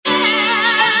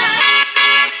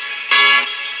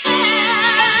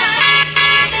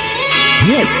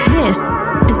This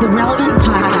is the Relevant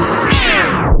Podcast.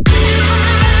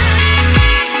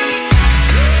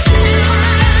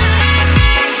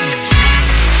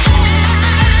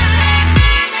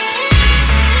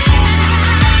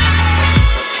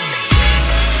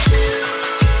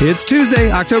 It's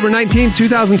Tuesday, October 19th,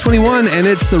 2021, and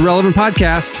it's the Relevant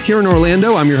Podcast. Here in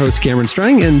Orlando, I'm your host, Cameron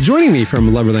Strang, and joining me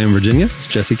from Loverland, Virginia, is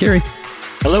Jesse Carey.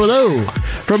 Hello, hello.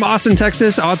 From Austin,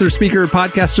 Texas, author, speaker,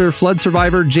 podcaster, flood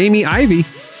survivor, Jamie Ivey.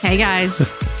 Hey,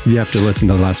 guys. You have to listen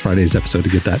to last Friday's episode to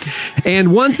get that.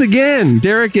 And once again,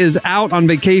 Derek is out on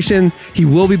vacation. He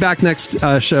will be back next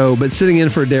show, but sitting in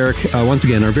for Derek, once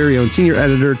again, our very own senior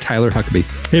editor, Tyler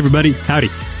Huckabee. Hey, everybody. Howdy.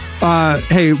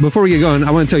 Hey, before we get going,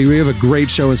 I want to tell you, we have a great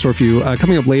show in store for you.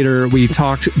 Coming up later, we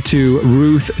talked to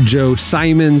Ruth Joe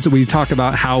Simons. We talk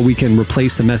about how we can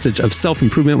replace the message of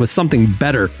self-improvement with something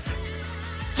better,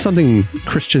 something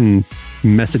Christian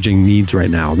messaging needs right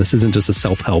now. This isn't just a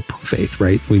self-help faith,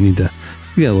 right? We need to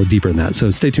get a little deeper in that.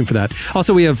 So stay tuned for that.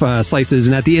 Also, we have slices.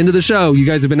 And at the end of the show, you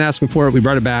guys have been asking for it. We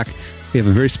brought it back. We have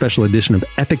a very special edition of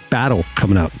Epic Battle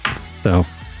coming up. So,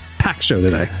 packed show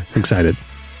today. Excited.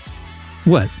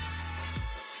 What?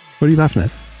 What are you laughing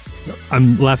at?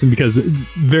 I'm laughing because it's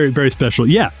very, very special.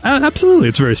 Yeah, absolutely.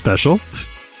 It's very special.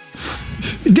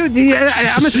 Dude,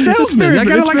 I'm a salesman. I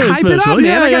gotta hype it up, man.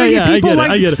 Yeah, I gotta get people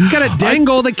I get it. Gotta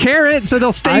dangle the carrot so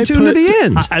they'll stay tuned to the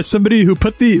end. As somebody who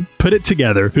put it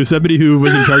together, who's somebody who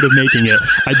was in charge of making it,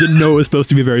 I didn't know it was supposed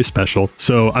to be very special.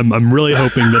 So I'm really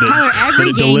hoping that it Tyler,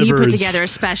 every game delivers. You put together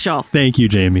is special. Thank you,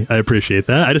 Jamie. I appreciate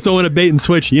that. I just don't want to bait and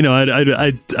switch. You know,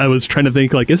 I was trying to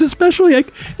think, like, is it special?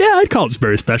 Like, yeah, I'd call it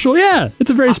very special. Yeah, it's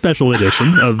a very special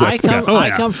edition of. I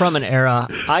come from an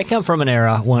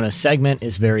era when a segment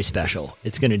is very special.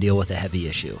 It's going to deal with a heavy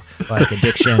issue like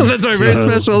addiction. That's our very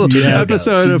special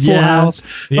episode of Full House.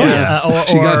 Yeah,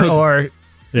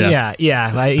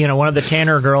 Yeah. One of the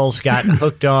Tanner girls got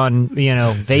hooked on,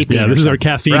 vaping. Yeah, this is our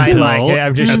caffeine pill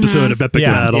episode of Epic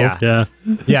Battle.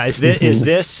 Yeah. Is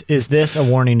this a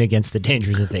warning against the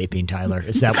dangers of vaping, Tyler?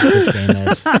 Is that what this game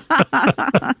is?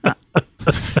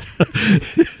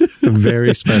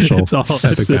 Very special. It's all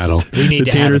Epic Battle. We need the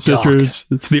to Tanner have a sisters.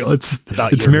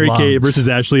 talk. It's Mary Kate versus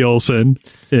Ashley Olsen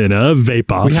in a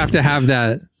vape off. We have to have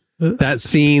that. That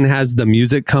scene has the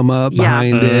music come up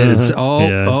behind it. It's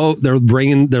they're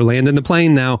landing the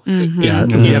plane now. Mm-hmm. Yeah,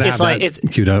 it's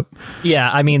queued up. Yeah,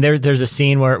 I mean there's a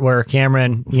scene where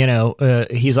Cameron,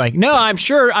 he's like, no, I'm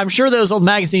sure those old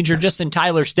magazines are just in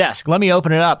Tyler's desk. Let me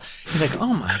open it up. He's like,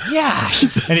 oh my gosh,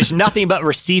 and it's nothing but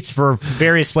receipts for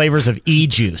various flavors of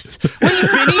e-juice. What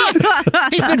he's been eating?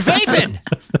 He's been vaping.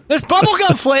 There's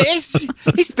bubblegum flavors.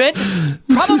 He spent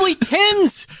probably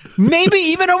tens, maybe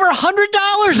even over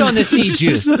 $100 on this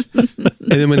e-juice.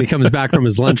 And then when he comes back from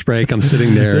his lunch break, I'm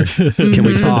sitting there. Can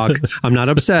we talk? I'm not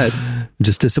upset, I'm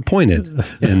just disappointed.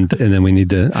 And then we need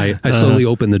to. I slowly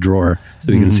open the drawer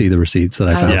so we can see the receipts that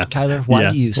I found. Tyler, why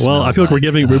do you? Well, I feel like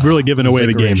we're really giving away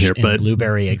the game here, but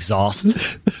blueberry exhaust.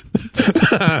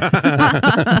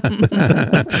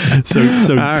 So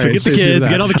get the kids,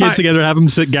 get all the kids together, have them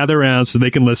gather around so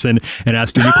they can listen and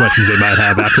ask you any questions they might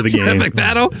have after the game. Epic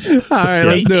Battle. All right,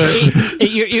 let's do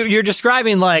it. You're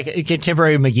describing like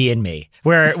contemporary McGee and me,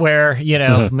 where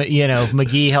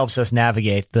McGee helps us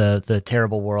navigate the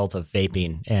terrible world of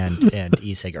vaping and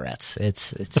e-cigarettes.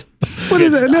 It's what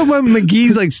is that? No, but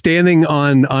McGee's like standing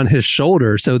on his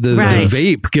shoulder, so the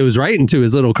vape goes right into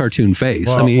his little cartoon face.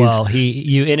 Well,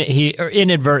 he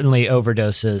inadvertently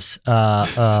overdoses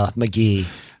McGee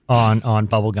on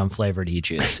bubblegum flavored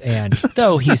e-juice, and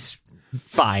though he's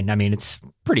fine. I mean, it's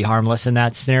pretty harmless in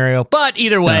that scenario. But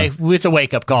either way, it's a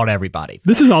wake-up call to everybody.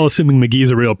 This is all assuming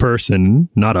McGee's a real person,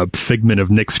 not a figment of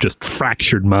Nick's just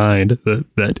fractured mind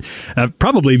that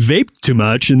probably vaped too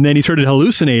much, and then he started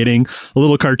hallucinating a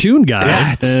little cartoon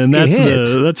guy.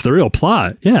 That's the real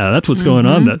plot. Yeah, that's what's going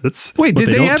on. Wait, did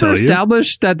they ever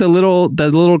establish that the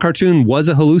little cartoon was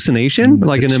a hallucination,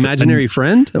 like an imaginary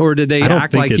friend, or did they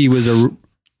act like he was a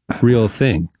real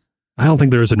thing? I don't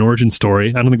think there's an origin story.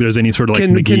 I don't think there's any sort of like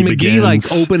can McGee like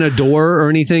open a door or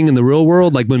anything in the real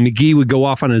world? Like when McGee would go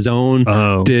off on his own,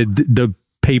 did the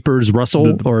papers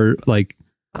rustle or like?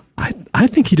 I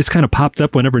think he just kind of popped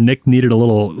up whenever Nick needed a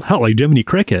little help, like Jiminy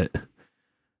Cricket.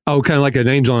 Oh, kind of like an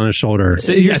angel on his shoulder.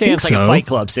 So you're saying it's like a Fight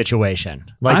Club situation?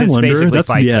 Like it's basically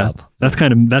Fight Club.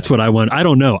 That's what I want. I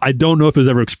don't know. I don't know if it was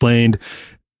ever explained.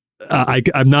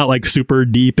 I'm not like super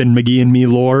deep in McGee and me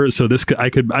lore, so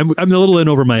I'm a little in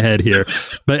over my head here,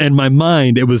 but in my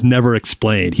mind, it was never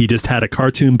explained. He just had a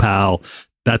cartoon pal.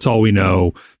 That's all we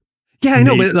know. Yeah, I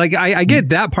know, but like I get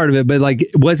that part of it, but like,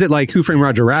 was it like Who Framed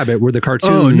Roger Rabbit, where the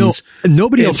cartoons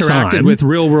nobody else interacted with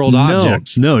real world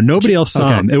objects? No, nobody else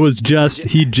saw him. It was just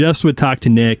he just would talk to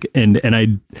Nick, and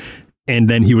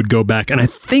then he would go back, and I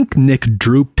think Nick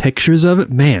drew pictures of it.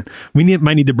 Man, we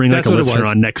might need to bring like a listener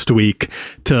on next week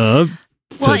to.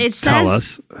 Well, it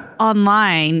says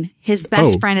online his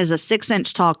best friend is a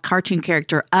 6-inch tall cartoon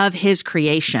character of his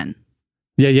creation.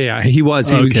 Yeah. He was.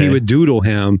 He would doodle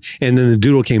him, and then the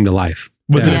doodle came to life.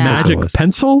 Was it a magic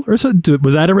pencil or something?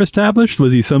 Was that ever established?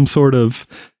 Was he some sort of,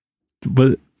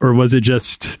 or was it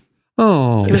just?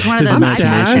 Oh, it was one of those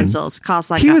iPad pencils.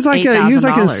 Cost like he was like in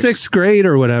 6th grade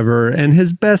or whatever, and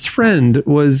his best friend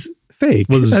was fake.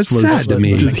 That's sad to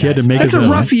me. He had to make That's a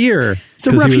rough year. It's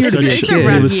a rough year to be a kid. It's a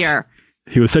rough year.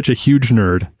 He was such a huge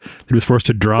nerd that he was forced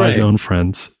to draw his own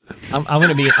friends. I'm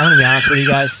gonna be honest with you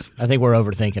guys. I think we're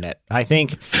overthinking it. I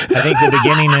think the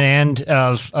beginning and end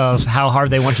of how hard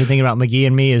they want you to think about McGee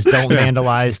and me is don't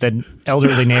vandalize the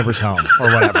elderly neighbor's home or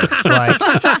whatever. Like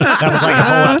that was like a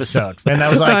whole episode, and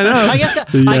that was like I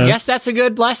guess that's a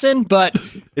good lesson. But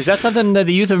is that something that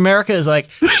the youth of America is like?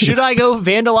 Should I go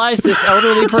vandalize this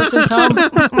elderly person's home?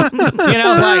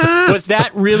 Like was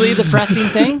that really the pressing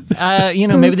thing?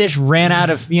 Maybe they just ran out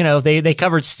of they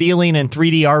covered stealing in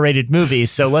 3D R-rated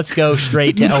movies, so let's go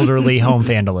straight to elderly home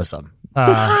vandalism.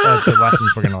 That's a lesson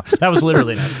we're gonna. That was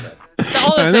literally an episode.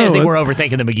 All I'm saying is that we're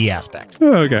overthinking the McGee aspect.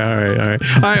 Okay, all right.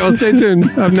 Well, stay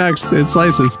tuned. Up next, it's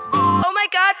Slices. Oh my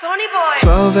God, Pony Boy.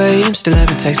 12 a.m. still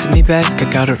haven't texted me back.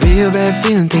 I got a real bad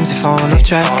feeling things are falling off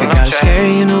track. I got a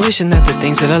scary intuition that the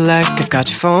things that I lack. I've got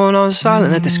your phone on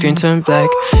silent, let the screen turn black.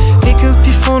 Pick up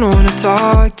your phone, I wanna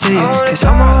talk to you, cause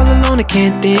I'm all alone, I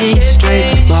can't think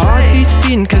straight. My heart beats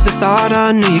beating cause I thought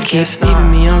I knew you. Keep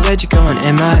leaving me on red, you're going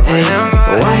MIA.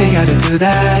 Why you gotta do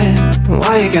that?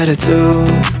 Why you gotta do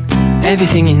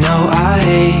everything you know I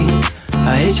hate?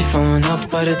 I hate your phone up,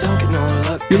 but I don't get no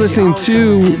luck. You're listening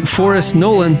to Forrest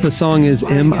Nolan. The song is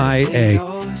MIA.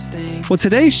 Well,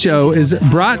 today's show is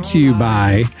brought to you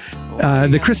by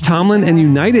the Chris Tomlin and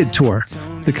United Tour.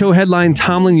 The co-headline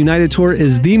Tomlin United Tour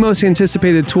is the most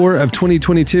anticipated tour of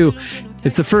 2022.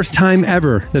 It's the first time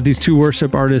ever that these two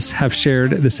worship artists have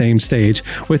shared the same stage.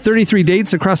 With 33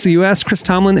 dates across the U.S., Chris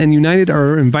Tomlin and United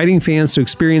are inviting fans to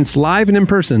experience live and in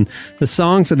person the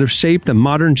songs that have shaped the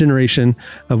modern generation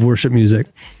of worship music.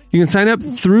 You can sign up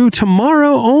through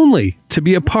tomorrow only to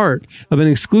be a part of an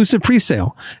exclusive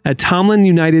presale at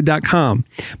TomlinUnited.com.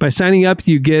 By signing up,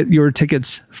 you get your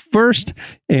tickets first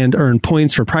and earn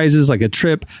points for prizes like a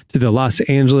trip to the Los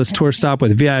Angeles tour stop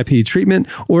with VIP treatment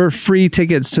or free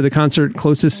tickets to the concert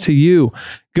closest to you.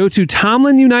 Go to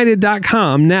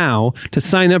TomlinUnited.com now to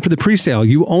sign up for the presale.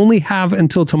 You only have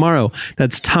until tomorrow.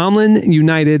 That's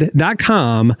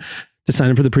TomlinUnited.com to sign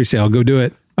up for the presale. Go do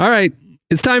it. All right.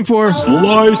 It's time for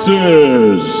Slices.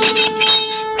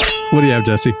 What do you have,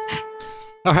 Jesse?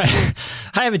 All right.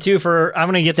 I have a twofer. I'm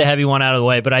going to get the heavy one out of the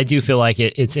way, but I do feel like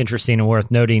it's interesting and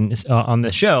worth noting on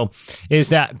the show is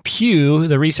that Pew,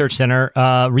 the research center,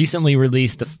 recently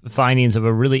released the findings of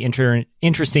a really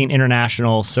interesting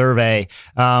international survey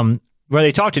where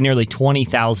they talked to nearly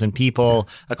 20,000 people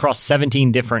across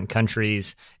 17 different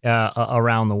countries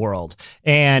around the world.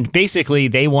 And basically,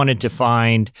 they wanted to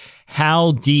find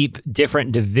how deep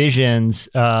different divisions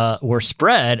were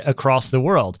spread across the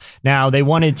world. Now, they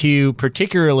wanted to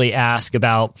particularly ask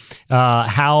about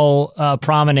how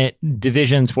prominent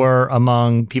divisions were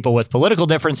among people with political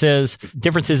differences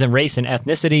in race and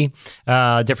ethnicity,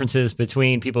 differences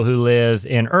between people who live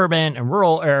in urban and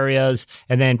rural areas,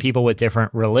 and then people with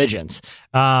different religions.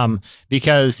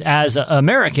 Because as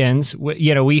Americans,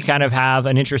 we kind of have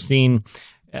an interesting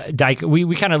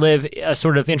we kind of live a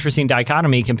sort of interesting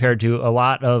dichotomy compared to a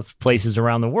lot of places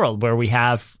around the world where we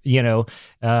have,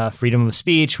 freedom of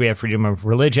speech, we have freedom of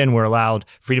religion, we're allowed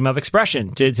freedom of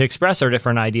expression to express our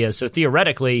different ideas. So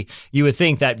theoretically, you would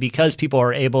think that because people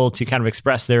are able to kind of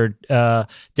express their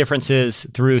differences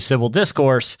through civil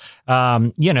discourse,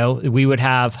 we would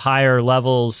have higher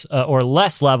levels or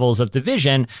less levels of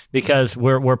division because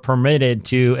we're permitted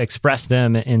to express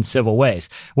them in civil ways.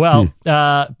 Well,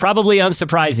 probably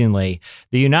unsurprisingly,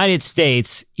 the United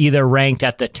States either ranked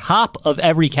at the top of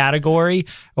every category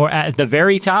or at the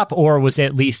very top, or was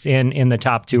at least in the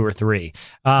top 2 or 3.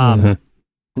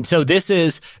 And so this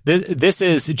is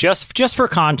just for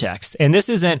context. And this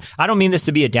isn't, I don't mean this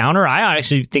to be a downer. I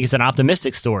actually think it's an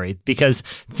optimistic story because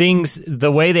things,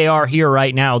 the way they are here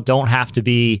right now, don't have to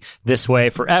be this way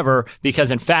forever.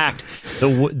 Because in fact,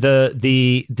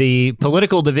 the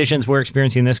political divisions we're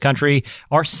experiencing in this country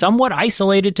are somewhat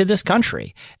isolated to this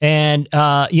country. And,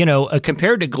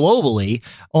 compared to globally,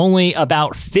 only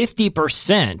about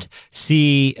 50%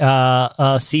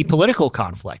 see political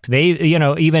conflict. They,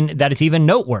 even that it's even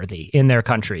noteworthy in their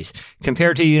countries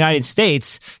compared to the United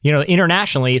States.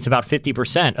 Internationally, it's about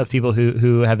 50% of people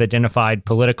who have identified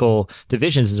political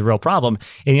divisions as a real problem.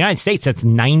 In the United States, that's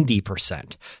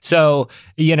 90%. So,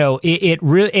 it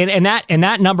really, and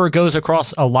that number goes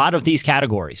across a lot of these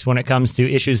categories when it comes to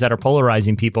issues that are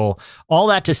polarizing people. All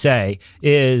that to say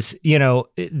is,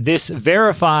 this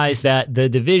verifies that the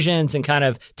divisions and kind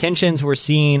of tensions we're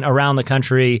seeing around the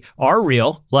country are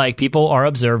real. Like, people are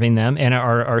observing them and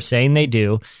are saying they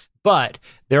do. But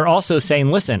they're also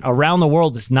saying, listen, around the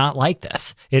world, it's not like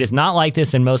this. It is not like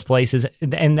this in most places.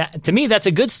 And that, to me, that's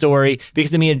a good story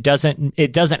because, to me, it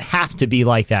doesn't have to be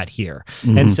like that here.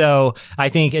 Mm-hmm. And so I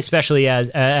think, especially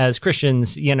as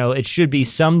Christians, it should be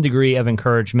some degree of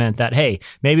encouragement that, hey,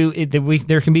 maybe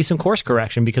there can be some course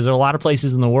correction, because there are a lot of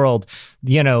places in the world,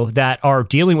 that are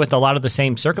dealing with a lot of the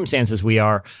same circumstances we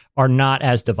are not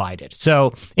as divided.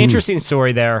 So interesting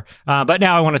story there. But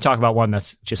now I want to talk about one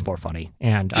that's just more funny.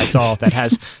 And I saw that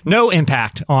has no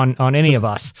impact on any of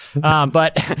us.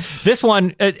 But this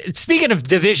one, speaking of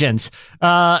divisions,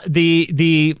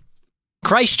 the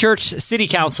Christchurch City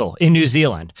Council in New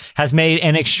Zealand has made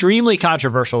an extremely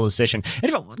controversial decision.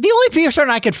 And the only person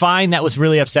I could find that was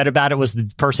really upset about it was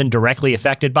the person directly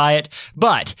affected by it.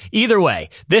 But either way,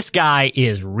 this guy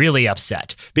is really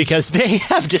upset because they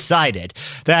have decided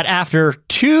that after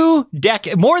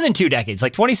more than 2 decades,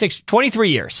 like 23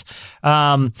 years,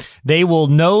 they will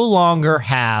no longer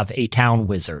have a town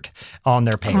wizard on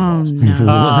their payroll.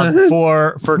 Oh,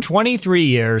 no. For 23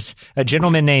 years, a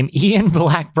gentleman named Ian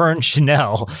Blackburn Chanel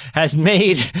has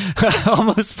made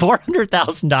almost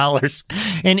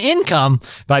 $400,000 in income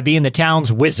by being the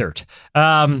town's wizard.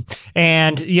 His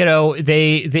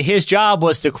job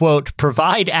was to, quote,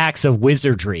 provide acts of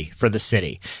wizardry for the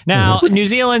city. Now, New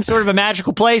Zealand's sort of a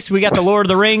magical place. We got the Lord of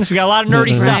the Rings. We got a lot of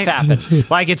nerdy stuff happen.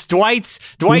 Like, it's Dwight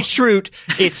Schrute.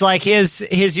 It's like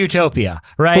his utopia,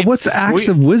 right? But what's acts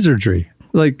of wizardry?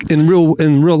 Like in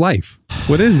real life?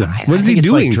 What is that? What is he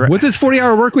doing? What's his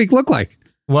 40-hour work week look like?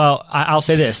 Well, I'll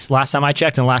say this. Last time I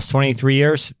checked, in the last 23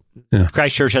 years,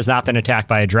 Christchurch has not been attacked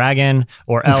by a dragon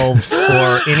or elves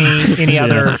or any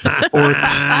other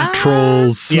orcs,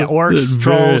 trolls. Yeah, orcs,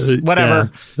 trolls, whatever.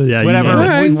 Yeah, whatever.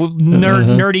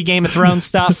 Nerdy Game of Thrones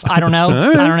stuff. I don't know.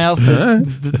 I don't know.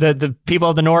 The people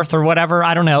of the North or whatever.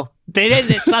 I don't know.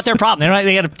 It's not their problem.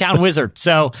 They got a town wizard,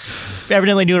 so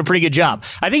evidently doing a pretty good job.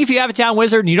 I think if you have a town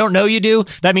wizard and you don't know you do,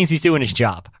 that means he's doing his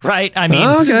job, right? I mean,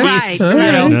 like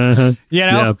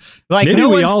maybe no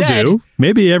we one all said, do.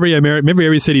 Maybe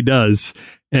every city does.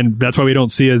 And that's why we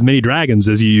don't see as many dragons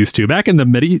as you used to. Back in the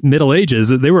Middle Ages,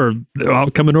 they were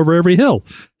out coming over every hill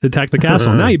to attack the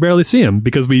castle. Now you barely see them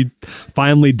because we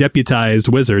finally deputized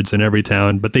wizards in every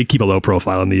town, but they keep a low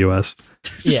profile in the U.S.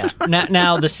 Yeah.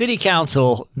 Now the city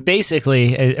council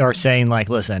basically are saying, like,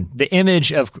 listen, the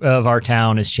image of our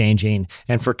town is changing,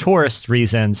 and for tourist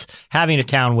reasons, having a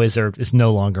town wizard is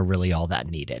no longer really all that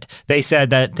needed. They said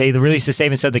that they released a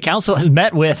statement, said the council has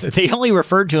met with, they only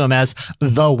referred to him as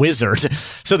the wizard.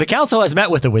 So the council has met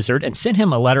with the wizard and sent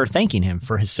him a letter thanking him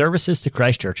for his services to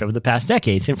Christchurch over the past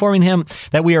decades, informing him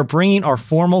that we are bringing our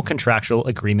formal contractual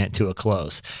agreement to a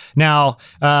close. Now,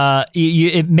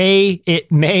 it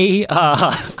may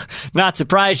not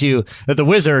surprise you that the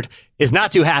wizard is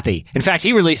not too happy. In fact,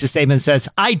 he released a statement that says,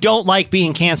 "I don't like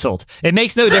being canceled. It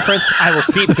makes no difference. I will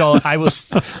keep going.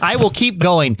 I will keep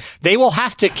going. They will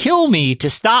have to kill me to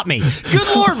stop me." Good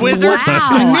Lord, wizard!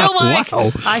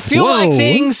 Wow. I feel like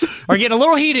things are getting a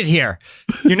little heated here.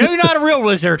 You're not a real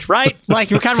wizard, right? Like,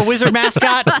 you're kind of a wizard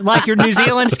mascot, like you're New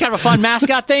Zealand. It's kind of a fun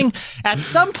mascot thing. At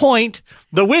some point,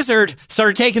 the wizard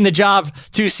started taking the job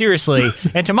too seriously,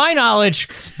 and to my knowledge,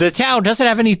 the town doesn't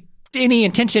have any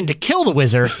intention to kill the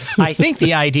wizard. I think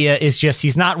the idea is just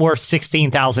he's not worth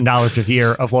 $16,000 a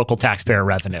year of local taxpayer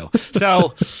revenue.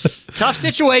 So tough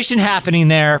situation happening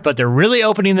there, but they're really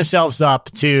opening themselves up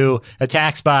to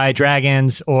attacks by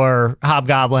dragons or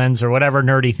hobgoblins or whatever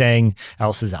nerdy thing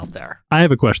else is out there. I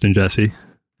have a question, Jesse.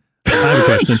 I have a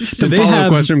question. Follow-up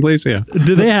question, please. Yeah.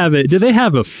 Do they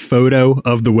have a photo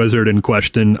of the wizard in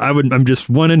question? I'm just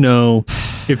want to know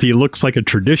if he looks like a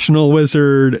traditional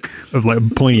wizard, of like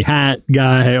a pointy hat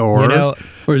guy, or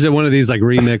or is it one of these like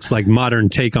remix, like modern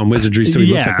take on wizardry? So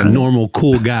he looks like a normal,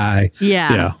 cool guy.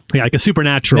 Yeah, like a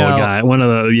supernatural guy. One of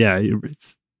the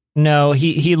No,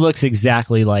 he looks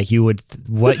exactly like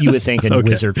what you would think a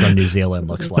wizard from New Zealand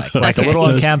looks like. Like a little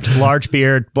unkempt, large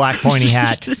beard, black pointy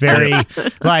hat, very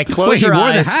like close your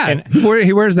eyes.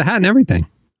 He wears the hat and everything.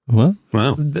 What?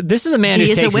 Wow. This is a man who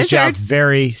takes his job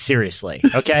very seriously.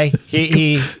 Okay,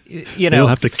 he You'll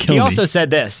have to kill me. He also said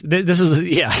this. This is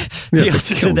He also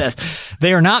said this.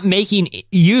 They are not making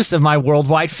use of my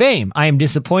worldwide fame. I am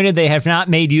disappointed they have not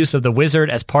made use of the wizard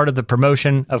as part of the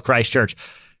promotion of Christ Church.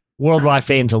 Worldwide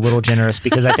fame's a little generous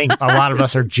because I think a lot of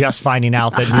us are just finding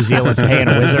out that New Zealand's paying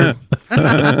a wizard.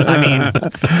 I mean,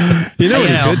 you know what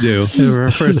he could do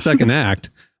for a second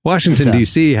act? Washington,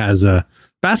 D.C. has a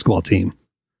basketball team.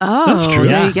 Oh, that's true.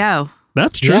 There you go.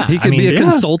 That's true. Yeah, he could be a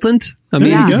consultant. I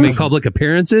mean, he could make public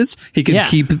appearances. He could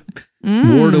keep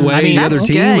ward away the other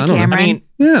team. Good, I don't Cameron.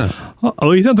 know. Yeah.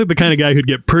 Oh, he sounds like the kind of guy who'd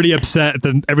get pretty upset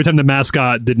every time the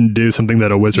mascot didn't do something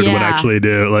that a wizard would actually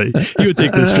do. Like he would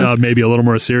take this job maybe a little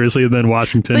more seriously than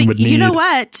Washington would need. You know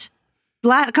what?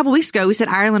 A couple weeks ago, we said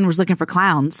Ireland was looking for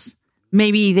clowns.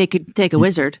 Maybe they could take a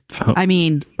wizard. I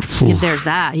mean, there's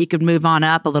that. He could move on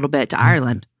up a little bit to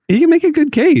Ireland. He can make a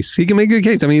good case.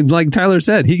 I mean, like Tyler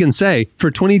said, he can say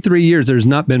for 23 years, there's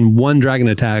not been one dragon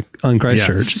attack on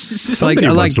Christchurch. Somebody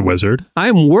wants a wizard.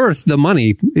 I'm worth the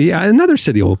money. Yeah, another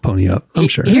city will pony up. I'm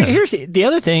sure. Here's the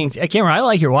other thing, Cameron. I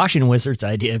like your Washington Wizards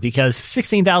idea because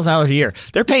 $16,000 a year.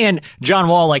 They're paying John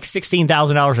Wall like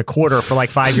 $16,000 a quarter for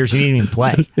like 5 years. He didn't even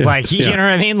play. You know what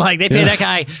I mean? Like they pay that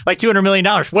guy like $200 million.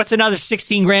 What's another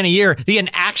 $16,000 a year? Be an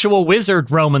actual wizard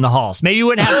roaming the halls. Maybe you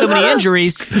wouldn't have so many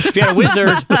injuries if you had a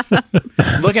wizard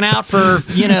looking out for,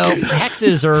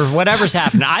 hexes or whatever's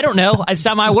happening. I don't know. It's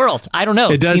not my world. I don't know.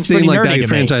 It does seem like that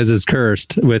franchise is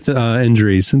cursed with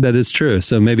injuries. That is true.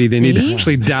 So maybe they need to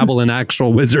actually dabble in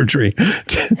actual wizardry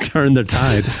to turn the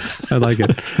tide. I like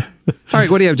it. All right.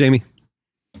 What do you have, Jamie?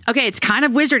 Okay, it's kind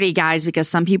of wizardy, guys, because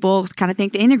some people kind of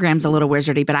think the Enneagram's a little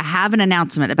wizardy, but I have an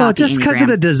announcement about the Enneagram. Just because of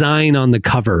the design on the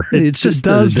cover. It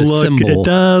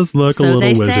does look a little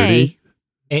wizardy.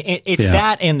 It's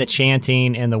that and the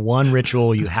chanting and the one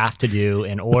ritual you have to do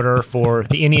in order for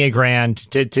the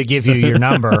Enneagram to give you your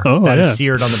number is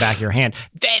seared on the back of your hand.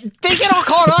 They get all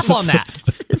caught up on that.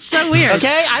 It's so weird.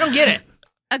 Okay? I don't get it.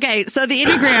 Okay, so the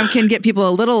Enneagram can get people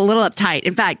a little uptight.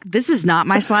 In fact, this is not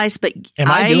my slice, but Am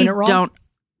I doing it wrong?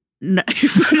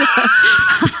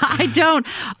 I don't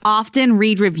often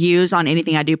read reviews on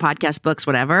anything I do, podcasts, books,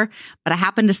 whatever, but I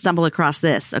happened to stumble across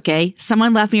this, okay?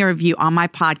 Someone left me a review on my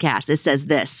podcast. It says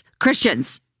this: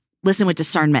 Christians, listen with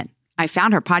discernment. I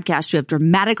found her podcast to have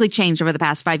dramatically changed over the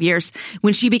past 5 years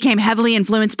when she became heavily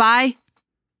influenced by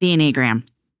the Enneagram.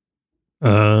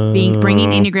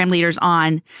 Bringing Enneagram leaders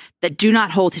on that do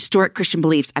not hold historic Christian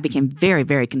beliefs, I became very,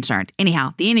 very concerned.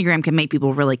 Anyhow, the Enneagram can make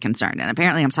people really concerned. And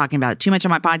apparently I'm talking about it too much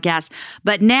on my podcast.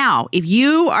 But now, if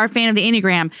you are a fan of the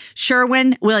Enneagram,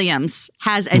 Sherwin Williams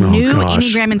has a new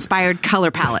Enneagram-inspired color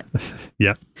palette.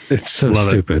 Yeah. It's so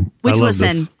stupid. Which,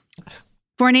 listen,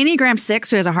 for an Enneagram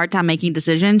 6 who has a hard time making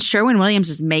decisions, Sherwin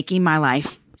Williams is making my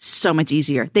life so much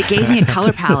easier. They gave me a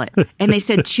color palette and they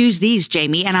said, choose these,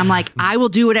 Jamie. And I'm like, I will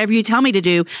do whatever you tell me to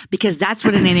do because that's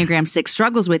what an Enneagram 6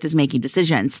 struggles with, is making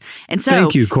decisions. And so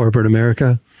thank you, corporate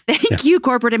America. Thank you,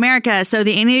 corporate America. So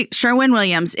the Sherwin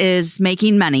Williams is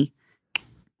making money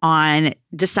on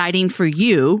deciding for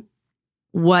you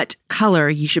what color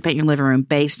you should paint your living room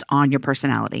based on your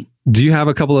personality. Do you have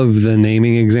a couple of the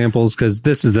naming examples? Because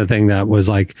this is the thing that was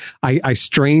like, I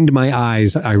strained my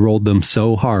eyes. I rolled them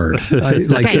so hard.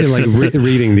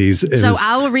 Reading these. So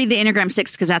I will read the Enneagram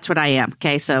 6 because that's what I am.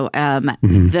 Okay. So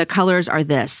the colors are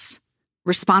this: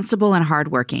 responsible and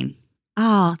hardworking.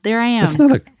 Oh, there I am. It's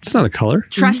not a color.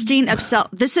 Trusting of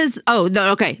self. This is,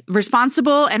 okay.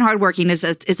 Responsible and hardworking is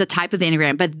a type of the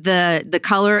Enneagram, but the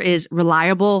color is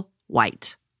reliable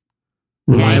white.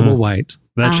 Reliable white.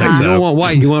 That checks out. You don't want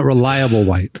white, you want reliable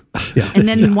white. Yeah. And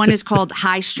then one is called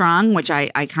high strung, which I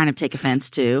kind of take offense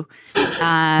to.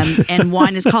 And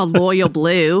one is called loyal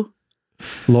blue.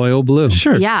 Loyal blue.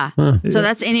 Sure. Yeah. So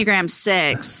that's Enneagram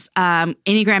 6.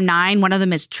 Enneagram 9, one of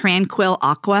them is tranquil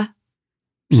aqua,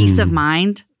 peace of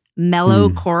mind, mellow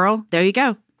coral. There you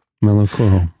go. Mellow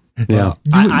coral. Yeah.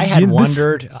 I had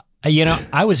wondered...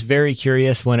 I was very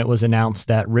curious when it was announced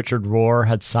that Richard Rohr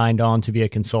had signed on to be a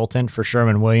consultant for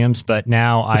Sherwin Williams, but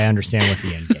now I understand what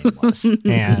the end game was,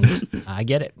 and I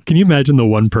get it. Can you imagine the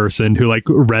one person who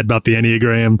read about the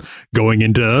Enneagram going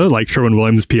into Sherwin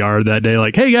Williams PR that day?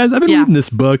 Like, hey guys, I've been reading this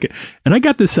book and I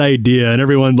got this idea, and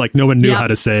everyone no one knew how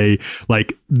to say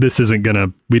this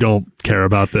isn't we don't care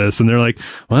about this, and they're like,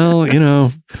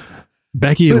 well,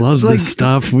 Becky loves this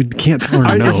stuff. We can't tell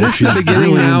her no. Is this the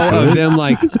beginning now of them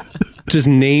just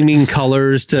naming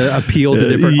colors to appeal to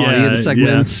different audience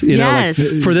segments. You know, like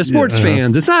for the sports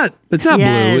fans, it's not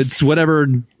blue. It's whatever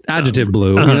adjective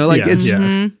blue. You know, like it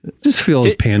just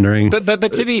feels pandering. But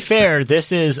to be fair,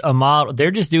 this is a model.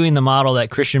 They're just doing the model that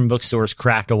Christian bookstores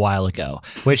cracked a while ago,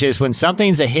 which is when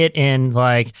something's a hit in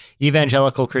like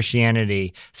evangelical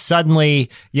Christianity, suddenly,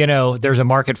 you know, there's a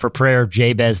market for Prayer of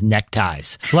Jabez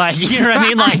neckties. Like, you know what I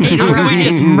mean? Like, how can we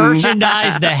just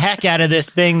merchandise the heck out of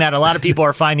this thing that a lot of people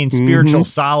are finding spiritual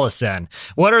solace in?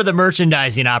 What are the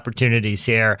merchandising opportunities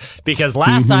here? Because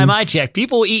last time I checked,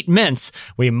 people eat mints.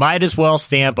 We might as well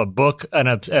stamp a book, an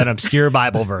obscure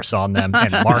Bible verse on them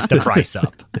and mark the price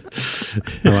up.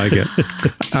 I like it.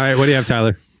 All right, what do you have,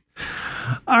 Tyler?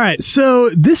 All right, so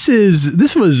this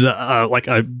was like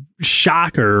a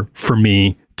shocker for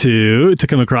me to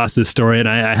come across this story, and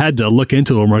I had to look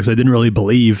into it a little more because I didn't really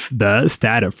believe the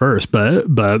stat at first, but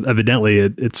evidently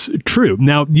it's true.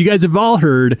 Now, you guys have all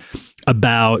heard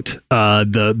about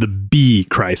the bee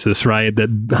crisis, right? The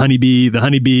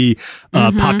honeybee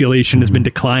population has been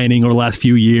declining over the last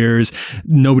few years.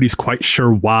 Nobody's quite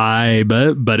sure why,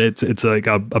 but it's like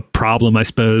a problem, I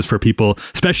suppose, for people,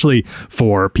 especially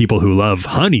for people who love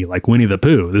honey, like Winnie the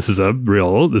Pooh. This is a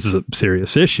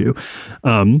serious issue.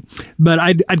 But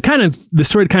the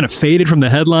story had kind of faded from the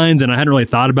headlines, and I hadn't really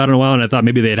thought about it in a while, and I thought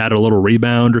maybe they had a little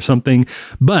rebound or something.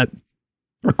 But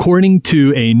according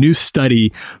to a new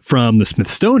study from the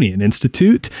Smithsonian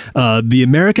Institute, the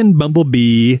American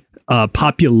bumblebee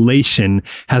population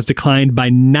has declined by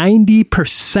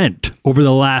 90% over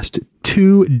the last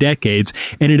 2 decades,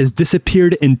 and it has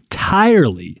disappeared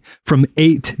entirely from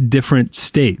 8 different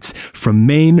states, from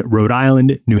Maine, Rhode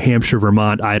Island, New Hampshire,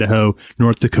 Vermont, Idaho,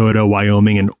 North Dakota,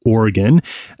 Wyoming, and Oregon.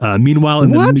 Meanwhile, I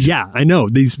know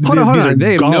these are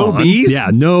they gone. have no bees? Yeah,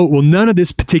 no. Well, none of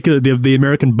this particular the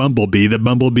American bumblebee, the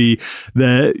bumblebee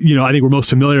that I think we're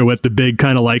most familiar with, the big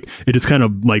kind of like it just kind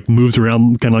of like moves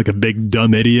around, kind of like a big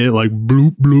dumb idiot, like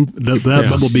bloop bloop. That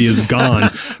bumblebee is gone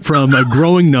from a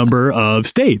growing number of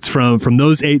states, from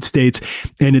those 8 states,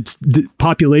 and its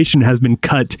population has been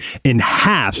cut in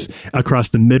half across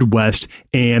the Midwest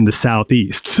and the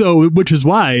Southeast. So, which is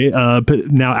why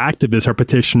now activists are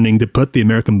petitioning to put the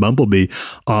American bumblebee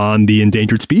on the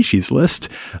endangered species list.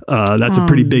 That's a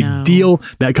pretty big deal.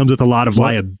 That comes with a lot of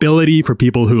liability for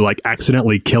people who like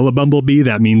accidentally kill a bumblebee.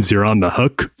 That means you're on the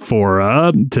hook for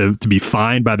to be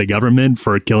fined by the government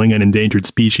for killing an endangered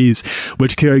species,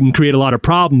 which can create a lot of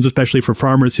problems, especially for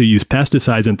farmers who use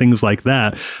pesticides and things like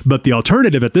that. But the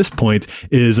alternative at this point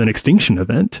is an extinction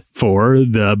event for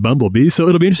the bumblebee. So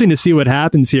it'll be interesting to see what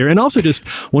happens here. And also just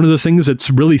one of those things that's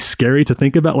really scary to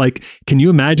think about. Like, can you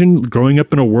imagine growing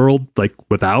up in a world like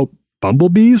without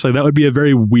bumblebees? Like that would be a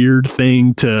very weird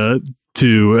thing to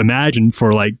imagine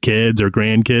for like kids or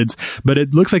grandkids, but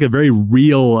it looks like a very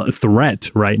real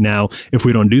threat right now if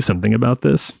we don't do something about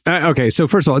this. Okay, so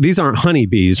first of all, these aren't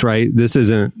honeybees, right? This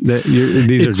isn't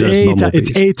these are just bumblebees.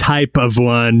 It's a type of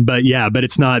one, but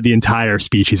it's not the entire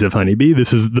species of honeybee.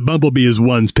 The bumblebee is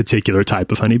one particular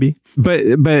type of honeybee. But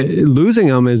losing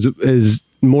them is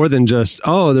more than just,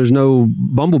 there's no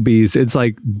bumblebees. It's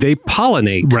like they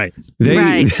pollinate. Right.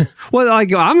 Well,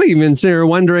 like I'm even sitting here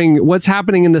wondering what's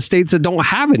happening in the states that don't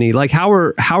have any. Like how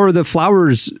are the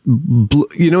flowers,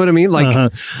 you know what I mean?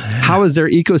 Like how is their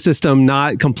ecosystem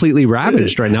not completely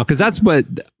ravaged right now? Because that's what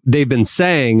they've been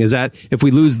saying, is that if we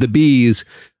lose the bees,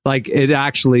 like it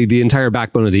actually, the entire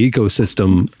backbone of the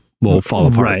ecosystem will fall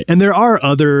apart. Right. And there are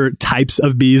other types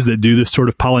of bees that do this sort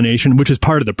of pollination, which is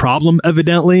part of the problem,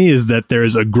 evidently, is that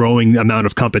there's a growing amount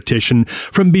of competition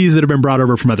from bees that have been brought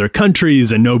over from other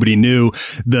countries, and nobody knew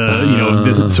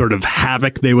the sort of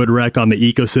havoc they would wreak on the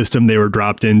ecosystem they were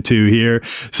dropped into here.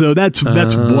 So that's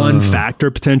one factor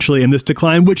potentially in this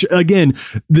decline, which again,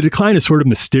 the decline is sort of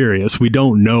mysterious. We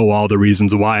don't know all the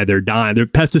reasons why they're dying. Their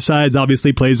pesticides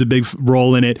obviously plays a big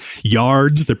role in it.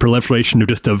 Yards, the proliferation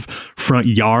of front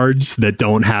yards that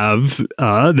don't have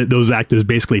that those act as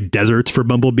basically deserts for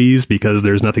bumblebees because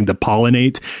there's nothing to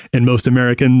pollinate in most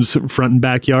Americans' front and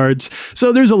backyards.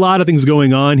 So there's a lot of things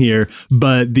going on here,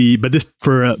 but this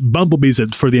for bumblebees,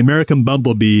 for the American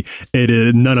bumblebee,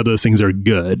 none of those things are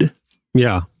good.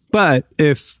 Yeah, but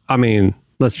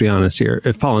let's be honest here.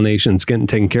 If pollination's getting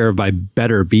taken care of by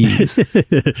better bees, that's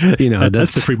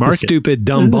the free market. The stupid,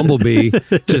 dumb bumblebee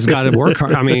just got to work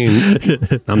hard. I mean,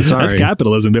 I'm sorry. That's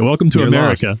capitalism, but welcome to You're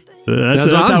America.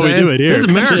 That's how we do it here. This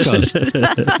is America.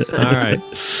 All right.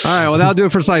 Well, that'll do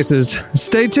it for Slices.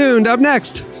 Stay tuned. Up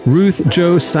next, Ruth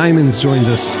Chou Simons joins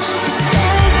us.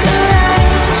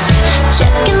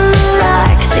 Checking the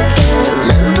rocks again.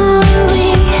 Remember when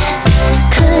we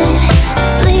could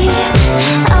sleep?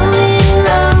 Are we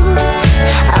alone?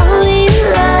 Are we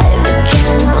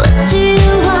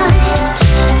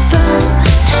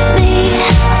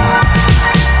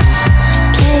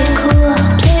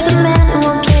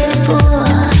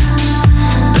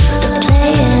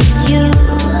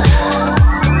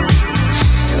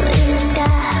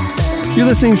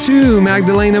listening to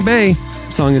Magdalena Bay.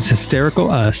 The song is Hysterical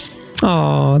Us.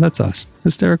 Oh, that's us.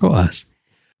 Hysterical Us.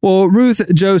 Well, Ruth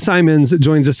Chou Simons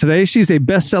joins us today. She's a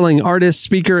best-selling artist,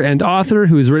 speaker, and author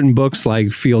who has written books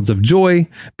like Fields of Joy,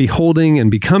 Beholding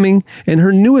and Becoming, and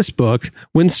her newest book,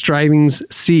 When Strivings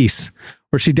Cease,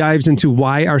 where she dives into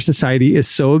why our society is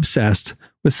so obsessed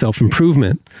with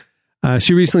self-improvement.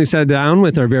 She recently sat down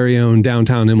with our very own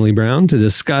downtown Emily Brown to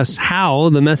discuss how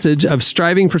the message of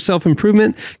striving for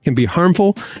self-improvement can be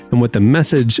harmful and what the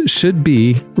message should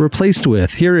be replaced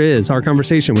with. Here is our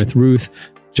conversation with Ruth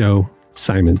Chou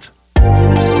Simons.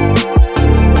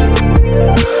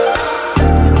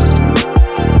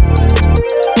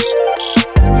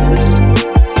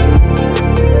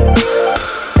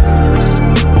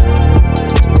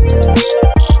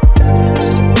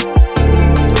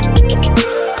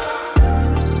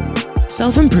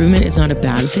 Self-improvement is not a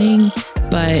bad thing,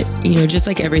 but, just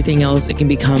like everything else, it can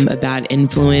become a bad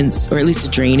influence, or at least a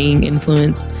draining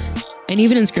influence. And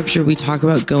even in scripture, we talk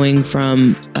about going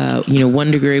from,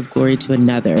 one degree of glory to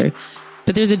another.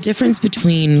 But there's a difference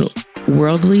between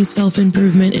worldly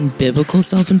self-improvement and biblical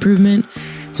self-improvement.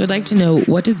 So I'd like to know,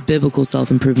 what does biblical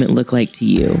self-improvement look like to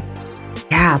you?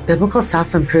 Yeah, biblical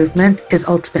self-improvement is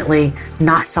ultimately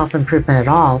not self-improvement at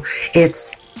all.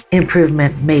 It's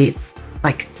improvement made,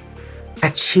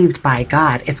 achieved by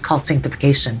God. It's called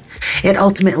sanctification. It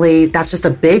ultimately, that's just a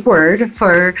big word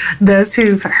for those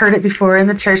who've heard it before in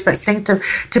the church, but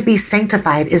to be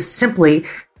sanctified is simply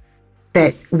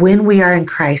that when we are in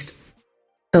Christ,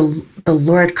 the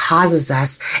Lord causes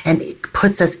us and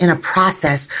puts us in a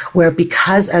process where,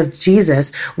 because of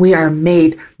Jesus, we are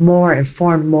made more and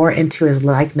formed more into his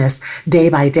likeness day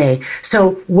by day.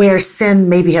 So where sin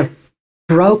maybe have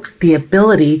broke the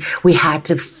ability we had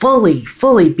to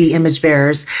fully be image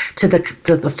bearers to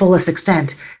the fullest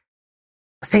extent,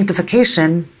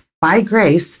 sanctification by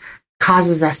grace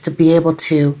causes us to be able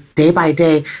to, day by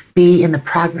day, be in the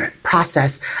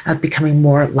process of becoming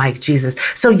more like Jesus.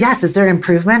 So yes, is there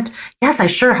improvement? Yes, I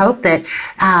sure hope that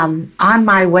on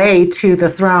my way to the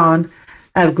throne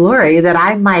of glory, that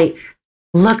I might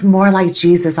look more like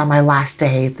Jesus on my last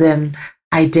day than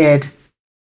I did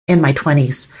in my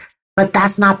 20s. But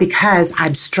that's not because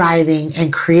I'm striving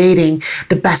and creating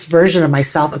the best version of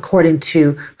myself according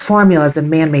to formulas and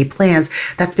man-made plans.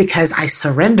 That's because I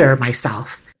surrender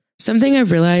myself. Something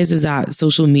I've realized is that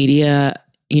social media,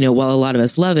 while a lot of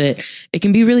us love it, it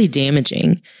can be really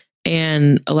damaging.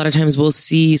 And a lot of times we'll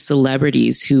see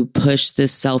celebrities who push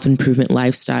this self-improvement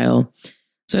lifestyle.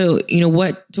 So, to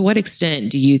what extent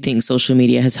do you think social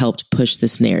media has helped push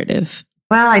this narrative?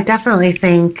 Well, I definitely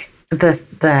think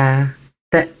the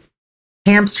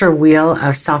hamster wheel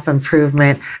of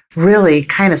self-improvement really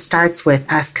kind of starts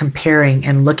with us comparing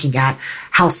and looking at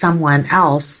how someone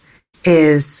else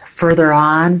is further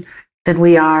on than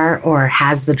we are, or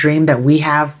has the dream that we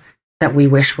have that we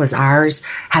wish was ours,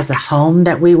 has the home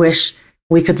that we wish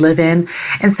we could live in.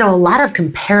 And so a lot of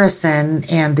comparison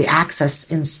and the access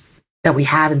that we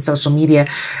have in social media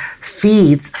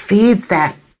feeds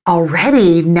that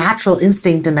already natural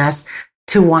instinct in us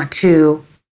to want to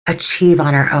achieve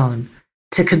on our own,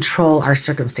 to control our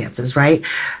circumstances, right?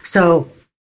 So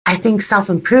I think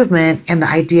self-improvement and the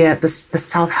idea, the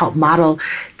self-help model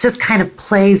just kind of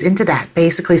plays into that,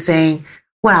 basically saying,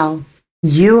 well,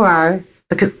 you are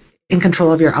in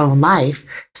control of your own life.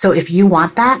 So if you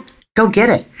want that, go get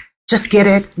it. Just get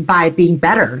it by being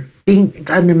better, being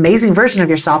an amazing version of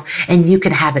yourself, and you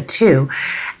can have it too.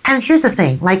 And here's the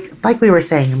thing, like we were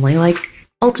saying, Emily,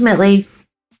 ultimately,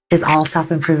 is all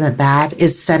self-improvement bad?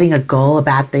 Is setting a goal a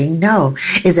bad thing? No.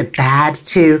 Is it bad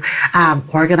to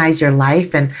organize your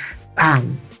life and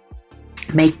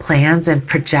make plans and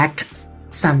project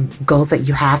some goals that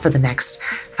you have for the next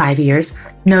 5 years?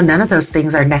 No, none of those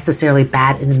things are necessarily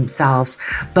bad in themselves.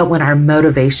 But when our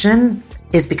motivation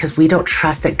is because we don't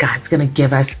trust that God's going to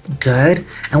give us good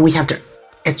and we have to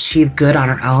achieve good on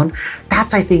our own,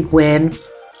 that's, I think, when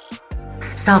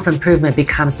self-improvement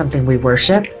becomes something we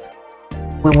worship,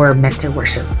 when we're meant to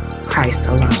worship Christ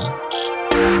alone.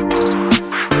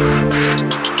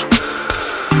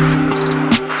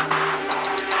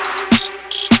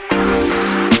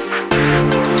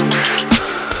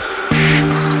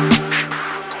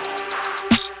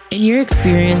 In your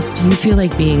experience, do you feel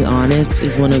like being honest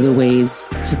is one of the ways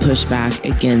to push back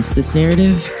against this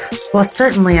narrative? Well,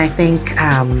 certainly, I think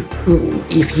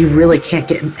if you really can't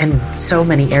get in so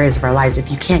many areas of our lives, if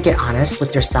you can't get honest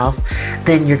with yourself,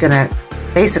 then you're going to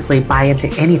basically buy into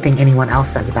anything anyone else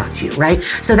says about you, right?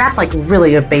 So that's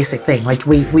really a basic thing.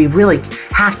 We really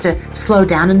have to slow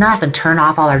down enough and turn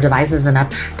off all our devices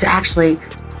enough to actually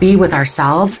be with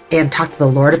ourselves and talk to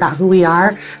the Lord about who we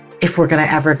are. if we're going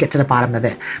to ever get to the bottom of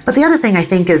it. But the other thing I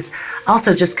think is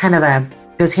also just kind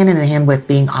of goes hand in hand with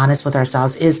being honest with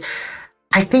ourselves is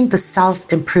I think the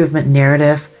self-improvement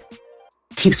narrative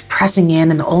keeps pressing in,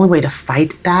 and the only way to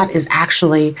fight that is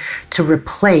actually to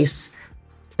replace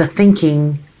the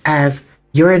thinking of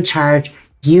you're in charge,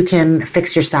 you can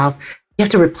fix yourself. You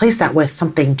have to replace that with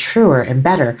something truer and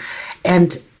better.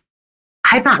 And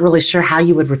I'm not really sure how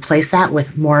you would replace that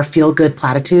with more feel-good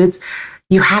platitudes.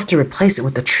 You have to replace it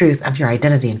with the truth of your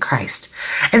identity in Christ.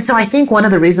 And so I think one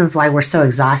of the reasons why we're so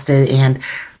exhausted, and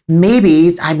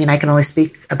maybe, I mean, I can only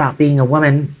speak about being a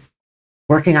woman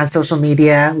working on social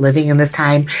media, living in this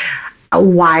time,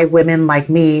 why women like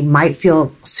me might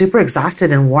feel super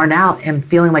exhausted and worn out and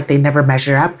feeling like they never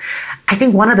measure up. I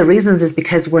think one of the reasons is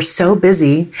because we're so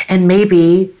busy and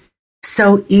maybe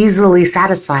so easily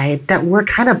satisfied that we're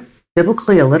kind of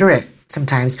biblically illiterate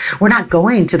sometimes. We're not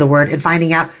going to the Word and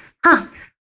finding out,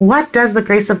 what does the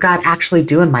grace of God actually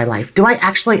do in my life? Do I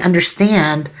actually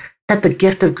understand that the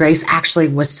gift of grace actually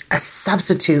was a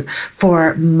substitute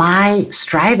for my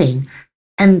striving,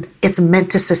 and it's meant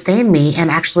to sustain me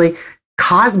and actually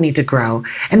cause me to grow?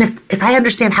 And if I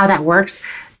understand how that works,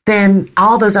 then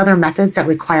all those other methods that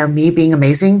require me being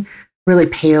amazing really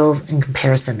pales in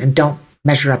comparison and don't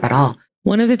measure up at all.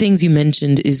 One of the things you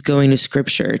mentioned is going to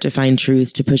scripture to find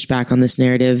truth, to push back on this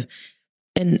narrative.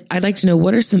 And I'd like to know,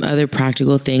 what are some other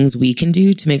practical things we can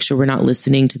do to make sure we're not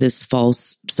listening to this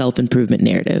false self-improvement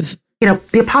narrative? You know,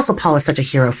 the Apostle Paul is such a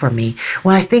hero for me.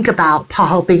 When I think about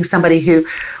Paul being somebody who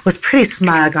was pretty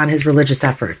smug on his religious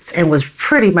efforts and was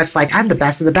pretty much like, I'm the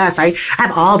best of the best. I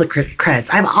have all the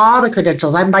creds. I have all the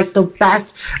credentials. I'm like the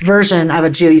best version of a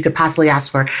Jew you could possibly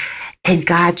ask for. And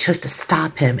God chose to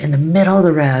stop him in the middle of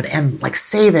the road and like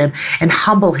save him and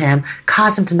humble him,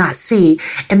 cause him to not see.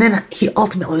 And then he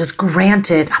ultimately was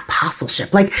granted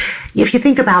apostleship. Like, if you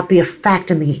think about the effect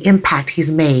and the impact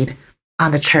he's made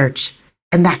on the church,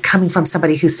 and that coming from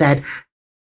somebody who said,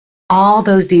 all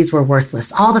those deeds were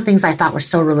worthless. All the things I thought were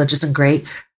so religious and great,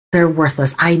 they're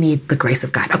worthless. I need the grace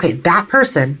of God. Okay, that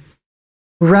person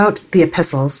wrote the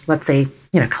epistles, let's say,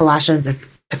 Colossians,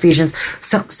 Ephesians,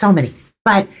 so many.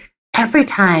 But every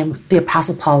time the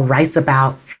Apostle Paul writes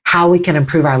about how we can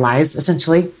improve our lives,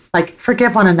 essentially, like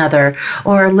forgive one another,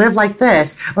 or live like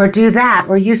this, or do that,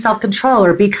 or use self-control,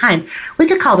 or be kind. We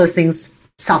could call those things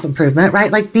self-improvement,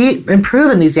 right? Like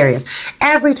improve in these areas.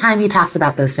 Every time he talks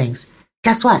about those things,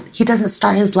 guess what? He doesn't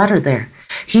start his letter there.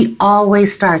 He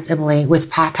always starts, Emily,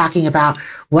 with talking about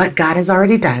what God has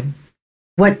already done,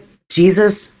 what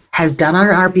Jesus has done on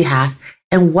our behalf,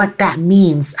 and what that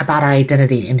means about our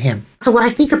identity in him. So when I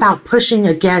think about pushing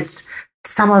against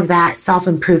some of that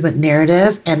self-improvement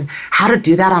narrative and how to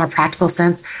do that on a practical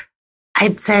sense,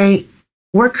 I'd say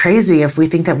we're crazy if we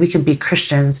think that we can be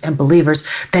Christians and believers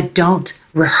that don't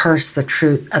rehearse the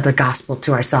truth of the gospel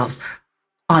to ourselves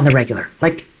on the regular,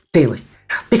 like daily.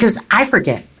 Because I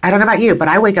forget. I don't know about you, but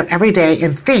I wake up every day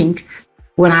and think,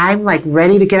 when I'm like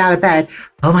ready to get out of bed,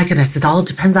 oh my goodness, it all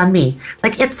depends on me.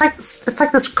 Like it's like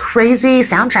this crazy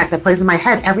soundtrack that plays in my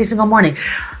head every single morning.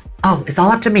 Oh, it's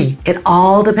all up to me. It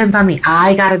all depends on me.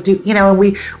 I got to do, and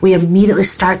we immediately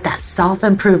start that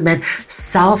self-improvement,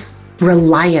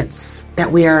 self-reliance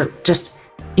that we are just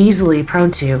easily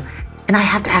prone to. And I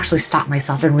have to actually stop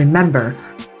myself and remember,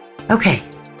 okay,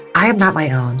 I am not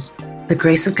my own. The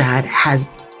grace of God has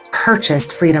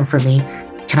purchased freedom for me.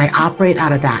 Can I operate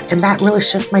out of that? And that really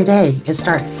shifts my day. It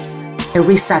resets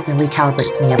and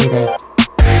recalibrates me every day.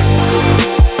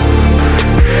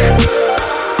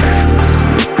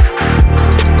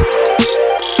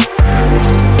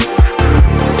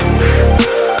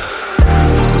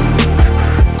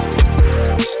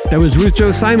 That was Ruth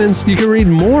Chou Simons. You can read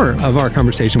more of our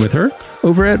conversation with her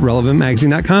over at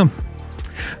relevantmagazine.com.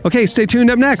 Okay, stay tuned.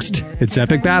 Up next, it's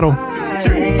Epic Battle.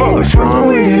 What's wrong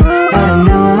with you? I don't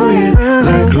know you.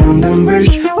 Like London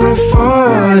Bridge, we're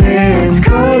falling. It's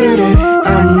cold today.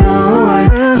 I know I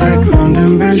like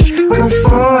London Bridge, we're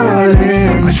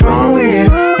falling. What's wrong with you?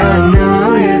 I don't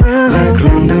know you. Like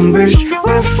London Bridge,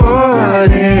 we're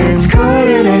falling. It's cold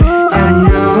today. I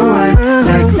know I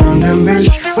like London Bridge,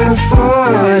 we're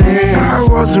falling. I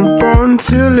wasn't born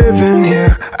to live in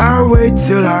here. I'll wait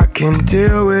till I can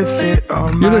deal with it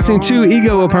on my own. You're listening to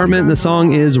Ego Apartment, and the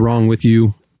song is Wrong With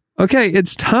You. Okay,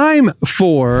 it's time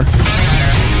for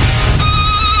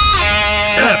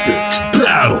Epic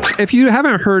Battle. If you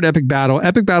haven't heard Epic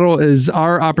Battle is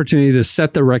our opportunity to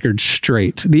set the record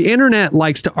straight. The internet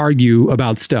likes to argue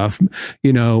about stuff,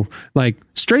 like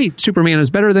straight Superman is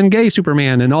better than gay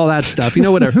Superman and all that stuff.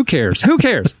 Whatever. Who cares?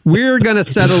 We're going to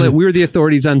settle it. We're the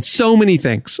authorities on so many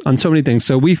things.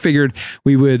 So we figured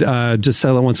we would just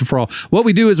settle it once and for all. What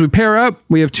we do is we pair up.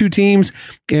 We have two teams,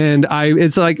 and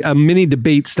it's like a mini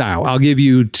debate style. I'll give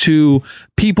you two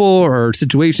people or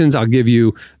situations. I'll give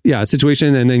you a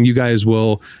situation, and then you guys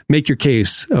will make your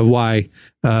case of why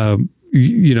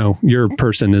your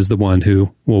person is the one who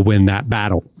will win that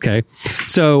battle. Okay.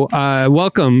 So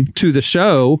welcome to the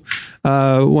show,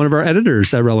 one of our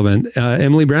editors at Relevant,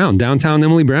 Emily Brown, Downtown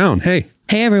Emily Brown. Hey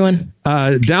everyone.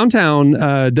 Downtown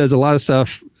does a lot of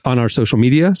stuff on our social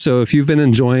media. So if you've been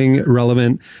enjoying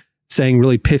Relevant saying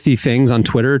really pithy things on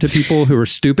Twitter to people who are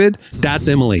stupid, that's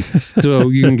Emily. So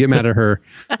you can get mad at her.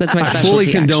 That's my specialty.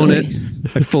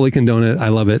 I fully condone it. I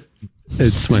love it.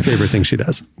 It's my favorite thing she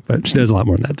does, but she does a lot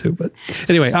more than that too. But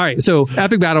anyway, all right. So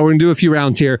Epic Battle, we're going to do a few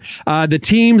rounds here. The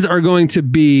teams are going to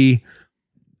be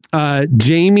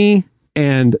Jamie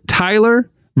and Tyler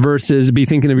versus Be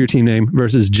Thinking of Your Team Name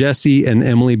versus Jesse and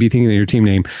Emily, Be Thinking of Your Team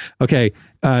Name. Okay.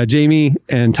 Jamie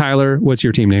and Tyler, what's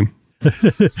your team name?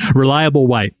 Reliable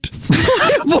White.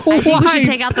 I think we should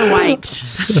take out the white.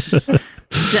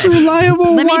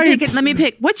 Reliable White. Let me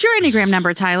pick. What's your Enneagram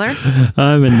number, Tyler?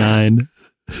 I'm a 9.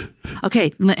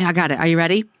 Okay, I got it. Are you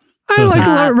ready? I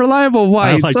like Reliable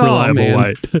White. I like Reliable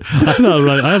White.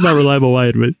 I'm not Reliable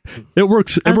White, but it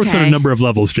works. It works on a number of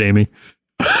levels, Jamie.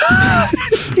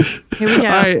 Here we go.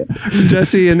 All right,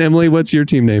 Jesse and Emily, what's your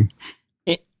team name?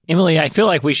 Emily, I feel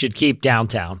like we should keep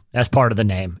Downtown as part of the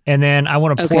name. And then I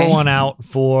want to pour one out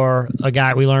for a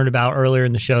guy we learned about earlier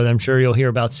in the show that I'm sure you'll hear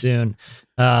about soon.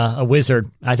 A wizard.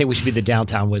 I think we should be the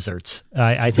Downtown Wizards.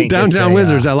 I think Downtown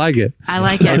Wizards. I like it.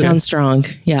 That sounds strong.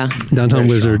 Yeah. Downtown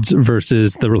Wizards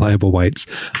versus the Reliable Whites.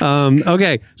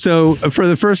 Okay. So for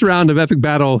the first round of Epic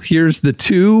Battle, here's the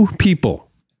two people.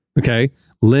 Okay.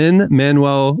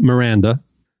 Lin-Manuel Miranda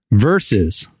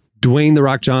versus Dwayne "The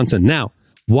Rock" Johnson. Now,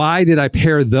 why did I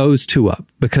pair those two up?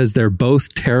 Because they're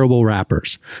both terrible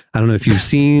rappers. I don't know if you've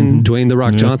seen Dwayne "The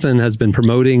Rock" Johnson has been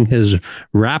promoting his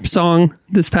rap song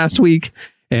this past week,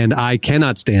 and I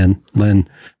cannot stand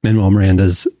Lin-Manuel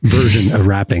Miranda's version of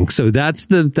rapping. So that's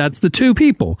the two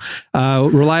people.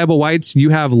 Reliable Whites, you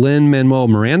have Lin-Manuel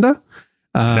Miranda.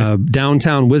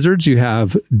 Downtown Wizards, you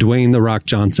have Dwayne "The Rock"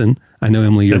 Johnson. I know,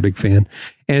 Emily, you're a big fan.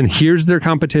 And here's their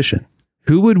competition.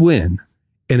 Who would win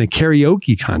in a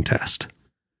karaoke contest?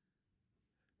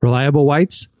 Reliable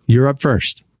Whites, you're up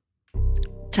first.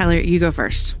 Tyler, you go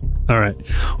first. All right.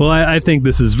 Well, I think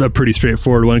this is a pretty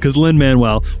straightforward one because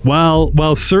Lin-Manuel,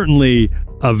 while certainly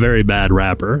a very bad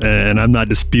rapper, and I'm not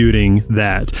disputing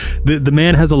that, the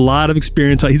man has a lot of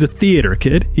experience. He's a theater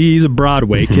kid. He's a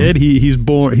Broadway kid. He's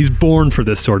born for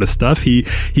this sort of stuff.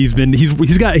 He's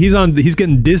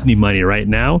getting Disney money right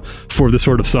now for the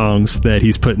sort of songs that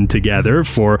he's putting together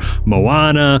for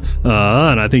Moana,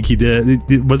 and I think he did.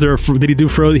 Did he do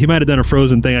Frozen? He might have done a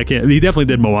Frozen thing. He definitely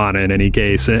did Moana in any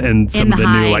case, and some of the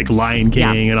new like Lion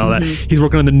King and all that. He's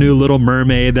working on the new Little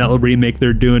Mermaid, that little remake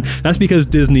they're doing. That's because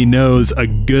Disney knows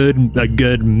a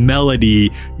good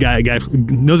melody guy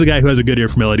knows a guy who has a good ear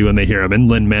for melody when they hear him, and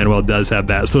Lin-Manuel does have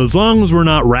that. So as long as we're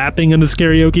not rapping in this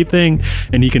karaoke thing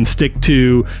and he can stick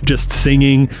to just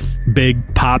singing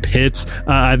big pop hits,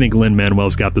 I think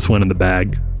Lin-Manuel's got this one in the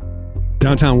bag.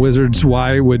 Downtown Wizards,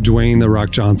 why would Dwayne "The Rock"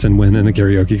 Johnson win in a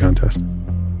karaoke contest?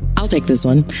 I'll take this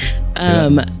one.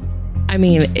 I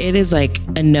mean, it is like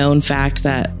a known fact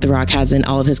that The Rock has in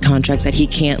all of his contracts that he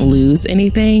can't lose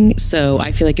anything. So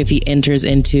I feel like if he enters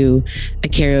into a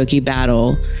karaoke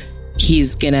battle,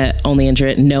 he's going to only enter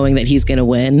it knowing that he's going to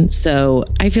win. So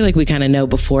I feel like we kind of know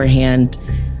beforehand.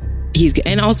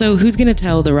 And also, who's going to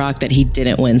tell The Rock that he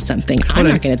didn't win something? I'm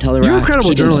not going to tell The Rock. You're a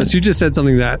credible journalist. You just said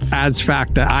something that, as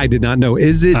fact, that I did not know.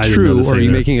 Is it true, or are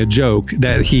you making a joke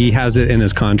that he has it in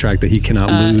his contract that he cannot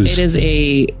lose? It is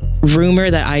a rumor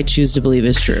that I choose to believe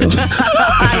is true.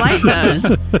 I like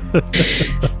those.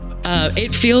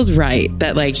 It feels right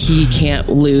that like he can't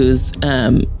lose.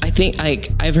 I think like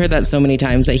I've heard that so many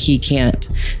times that he can't.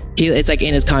 It's like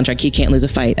in his contract he can't lose a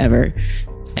fight ever.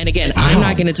 And again, I'm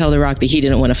not going to tell The Rock that he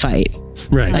didn't win a fight.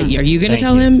 Right. Are you going to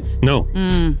tell him? No.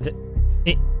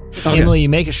 Okay. Emily, you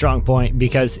make a strong point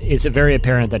because it's very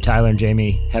apparent that Tyler and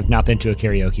Jamie have not been to a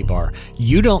karaoke bar.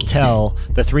 You don't tell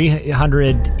the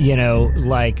 300,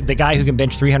 like the guy who can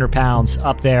bench 300 pounds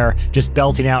up there just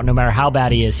belting out no matter how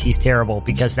bad he is, he's terrible,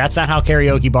 because that's not how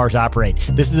karaoke bars operate.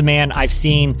 This is a man I've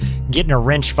seen get in a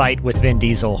wrench fight with Vin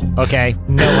Diesel. Okay,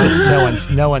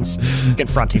 no one's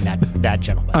confronting that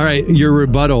gentleman. All right, your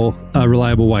rebuttal,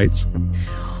 Reliable Whites.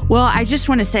 Well, I just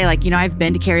want to say, I've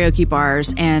been to karaoke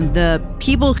bars, and the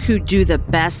people who do the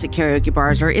best at karaoke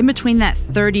bars are in between that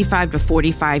 35 to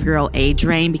 45-year-old age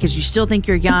range, because you still think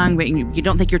you're young, but you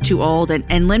don't think you're too old.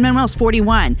 And Lin-Manuel's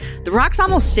 41. The Rock's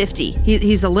almost 50.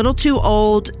 He's a little too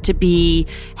old to be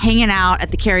hanging out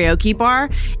at the karaoke bar.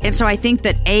 And so I think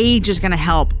that age is going to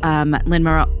help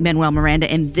Lin-Manuel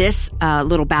Miranda in this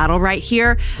little battle right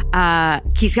here.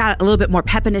 He's got a little bit more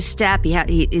pep in his step.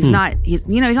 He's not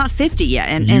 50 yet.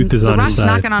 And The Rock's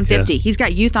knocking on 50. Yeah. He's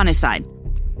got youth on his side.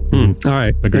 All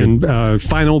right. Agreed. And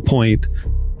final point,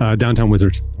 Downtown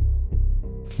Wizards.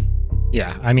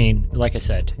 Yeah, I mean, like I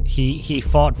said, he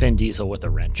fought Vin Diesel with a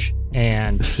wrench,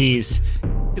 and he's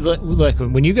look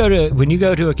when you go to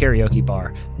a karaoke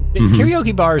bar.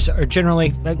 Karaoke bars are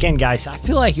generally, again, guys, I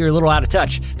feel like you're a little out of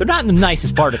touch. They're not in the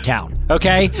nicest part of town,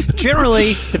 okay?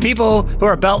 Generally, the people who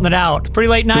are belting it out pretty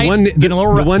late night, the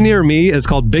one near me is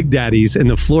called Big Daddy's, and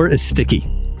the floor is sticky.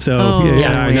 So I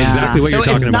know exactly what you're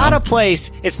talking about.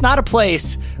 It's not a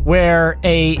place where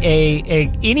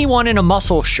anyone in a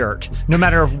muscle shirt, no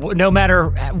matter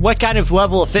what kind of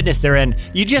level of fitness they're in,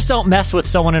 you just don't mess with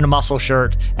someone in a muscle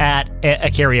shirt at a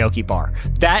karaoke bar.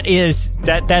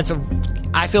 That's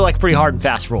I feel like a pretty hard and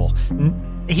fast rule.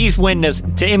 He's winning.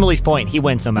 To Emily's point, he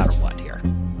wins no matter what here.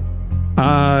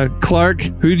 Clark,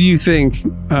 who do you think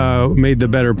made the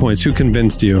better points? Who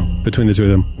convinced you between the two of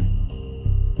them?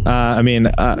 I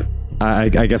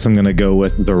guess I'm going to go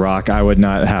with The Rock. I would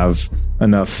not have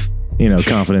enough,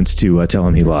 confidence to tell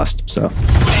him he lost. So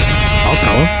I'll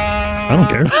tell him. I don't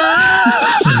care.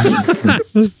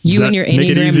 You and your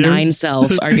Enneagram 9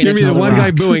 self are going to tell the one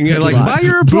guy booing. You're like, by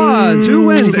your applause, who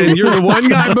wins? And you're the one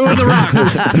guy booing The Rock.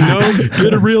 No,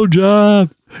 get a real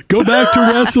job. Go back to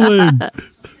wrestling.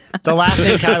 The last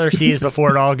thing Tyler sees before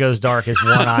it all goes dark is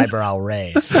one eyebrow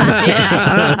raise. Made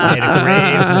a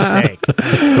grave mistake.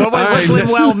 What's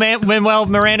Lin-Manuel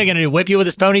Miranda going to do? Whip you with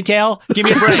his ponytail? Give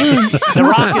me a break. The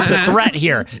Rock is the threat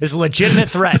here. Is a legitimate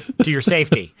threat to your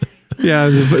safety. Yeah,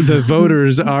 the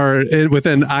voters are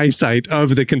within eyesight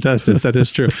of the contestants. That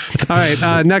is true. All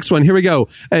right, next one. Here we go.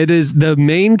 It is the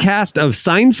main cast of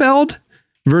Seinfeld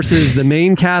versus the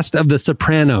main cast of The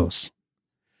Sopranos.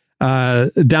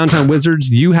 Downtown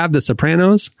Wizards, you have The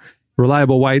Sopranos.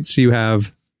 Reliable Whites, you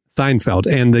have Seinfeld.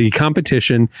 And the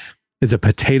competition is a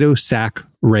potato sack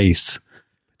race.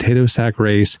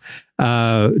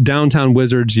 Downtown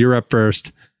Wizards, you're up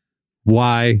first.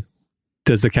 Why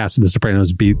does the cast of The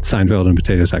Sopranos beat Seinfeld in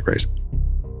potato sack race?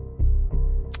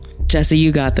 Jesse,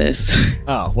 you got this.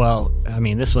 Oh, well, I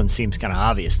mean, this one seems kind of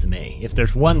obvious to me. If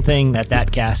there's one thing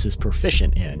that cast is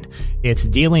proficient in, it's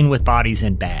dealing with bodies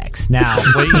in bags. Now,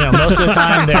 most of the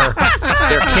time they're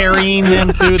carrying them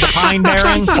through the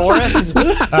pine-bearing forest.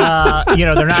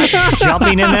 They're not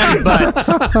jumping in them.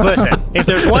 But listen, if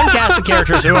there's one cast of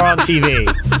characters who are on TV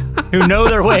who know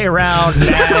their way around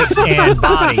bags and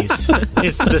bodies,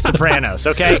 it's The Sopranos,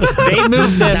 okay? They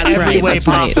move them every way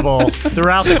possible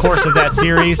throughout the course of that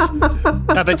series.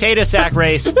 A potato sack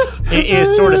race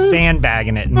is sort of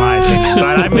sandbagging it, in my opinion.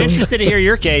 But I'm interested to hear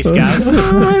your case, guys.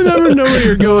 I never know where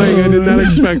you're going. I did not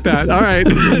expect that. All right.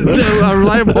 So,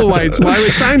 Reliable Whites, why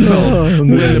would Seinfeld win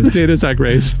the potato sack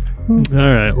race? All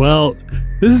right. Well,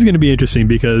 this is going to be interesting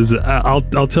because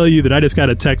I'll tell you that I just got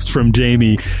a text from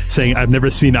Jamie saying I've never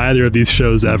seen either of these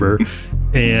shows ever.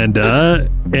 And I'll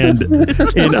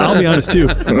be honest too,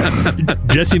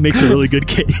 Jesse makes a really good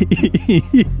case,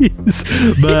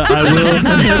 but I will.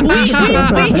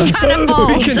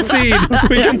 We concede.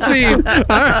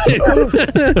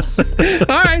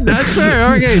 All right, that's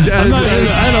fair. Okay,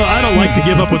 I don't like to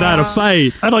give up without a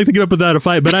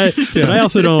fight. But I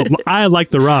also don't. I,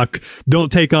 like The Rock,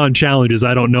 don't take on challenges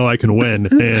I don't know I can win,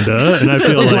 and I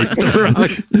feel like The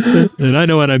Rock, and I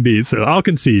know what I beat, so I'll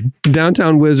concede.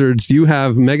 Downtown Wizards, you have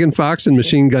Megan Fox and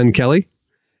Machine Gun Kelly,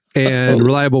 and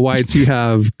Reliable Whites, you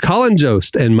have Colin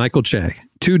Jost and Michael Che.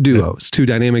 Two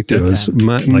dynamic duos.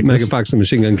 Okay. Megan Fox and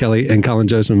Machine Gun Kelly, and Colin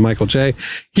Jost and Michael Che.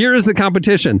 Here is the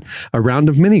competition: a round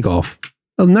of mini golf.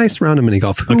 A nice round of mini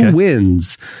golf. Who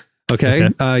wins? Okay.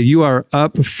 You are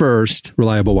up first,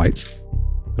 Reliable Whites.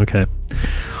 Okay.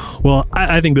 Well,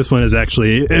 I think this one is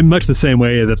actually in much the same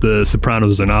way that The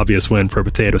Sopranos is an obvious win for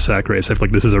Potato Sack Race. I feel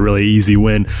like this is a really easy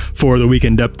win for the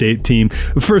Weekend Update team.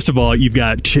 First of all, you've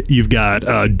got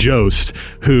Jost,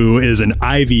 who is an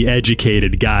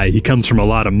Ivy-educated guy. He comes from a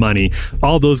lot of money.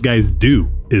 All those guys do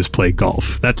is play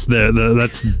golf. That's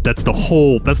the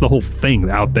whole thing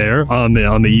out there on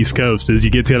the East Coast. Is you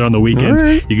get together on the weekends,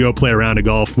 right. You go play a round of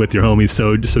golf with your homies.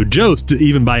 So Jost,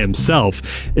 even by himself,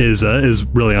 is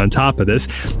really on top of this.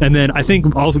 And then I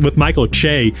think also with Michael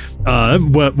Chou,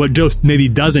 what Jost maybe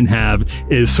doesn't have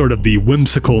is sort of the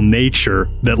whimsical nature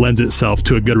that lends itself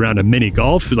to a good round of mini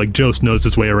golf. Like Jost knows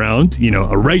his way around,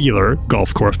 a regular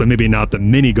golf course, but maybe not the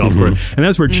mini golf course. And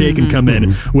that's where Chou can come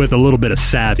in with a little bit of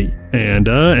savvy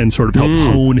and sort of help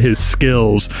hone his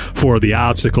skills for the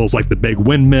obstacles like the big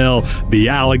windmill, the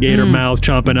alligator mouth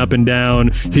chomping up and down.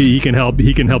 He can help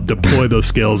deploy those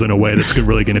skills in a way that's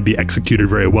really going to be executed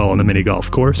very well on the mini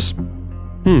golf course.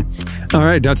 All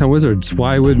right, Downtown Wizards.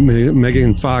 Why would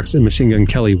Megan Fox and Machine Gun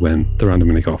Kelly win the round of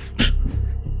mini golf?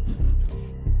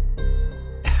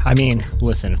 I mean,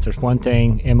 listen, if there's one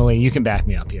thing, Emily, you can back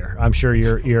me up here. I'm sure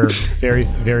you're very,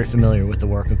 very familiar with the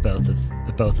work of both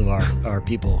of our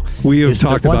people. We have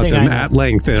talked about them at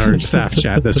length in our staff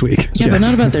chat this week. Yeah, but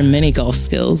not about their mini golf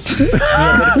skills.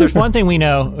 Yeah, but if there's one thing we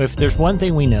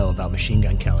know about Machine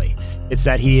Gun Kelly, it's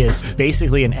that he is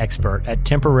basically an expert at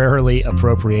temporarily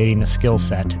appropriating a skill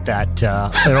set that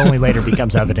it only later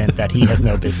becomes evident that he has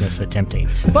no business attempting.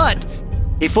 But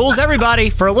he fools everybody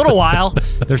for a little while.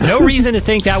 There's no reason to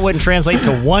think that wouldn't translate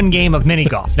to one game of mini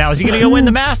golf. Now, is he going to go win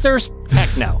the Masters?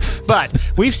 Heck no. But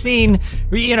we've seen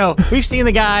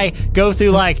the guy go through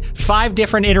like 5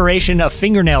 different iterations of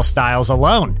fingernail styles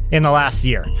alone in the last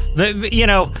year.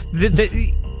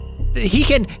 He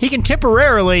can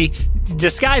temporarily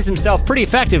disguise himself pretty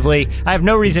effectively. I have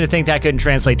no reason to think that couldn't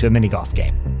translate to a mini golf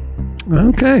game.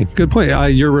 Okay, good point.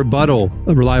 Your rebuttal,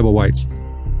 Reliable Whites.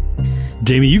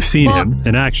 Jamie, you've seen him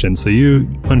in action, so why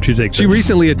don't you take this? She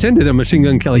recently attended a Machine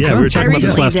Gun Kelly concert. We were talking about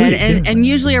this last week. And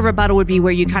usually a rebuttal would be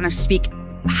where you kind of speak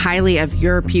highly of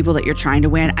your people that you're trying to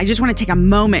win. I just want to take a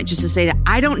moment just to say that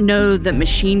I don't know that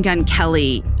Machine Gun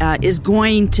Kelly is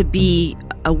going to be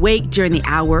awake during the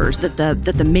hours that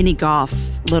the mini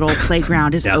golf little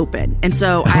playground is open. And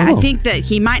so I think that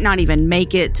he might not even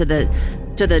make it to the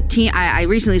team. I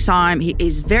recently saw him.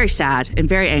 He's very sad and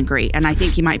very angry, and I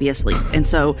think he might be asleep. And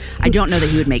so I don't know that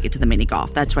he would make it to the mini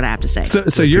golf. That's what I have to say.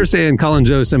 So you're saying Colin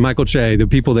Jost and Michael Chou, the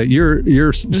people that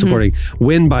you're supporting,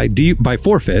 win by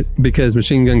forfeit because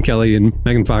Machine Gun Kelly and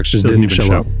Megan Fox just didn't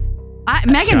show up.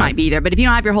 Megan might be there, but if you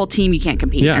don't have your whole team, you can't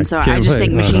compete. Yeah, and so I just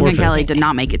think Machine Gun Kelly did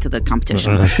not make it to the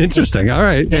competition. Interesting. All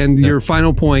right. And your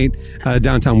final point,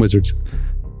 Downtown Wizards.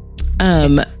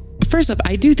 First up,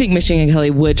 I do think Machine Gun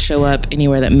Kelly would show up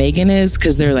anywhere that Megan is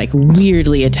because they're like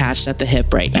weirdly attached at the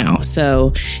hip right now.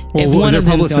 So if one of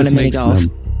them's going to mini golf,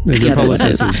 the other one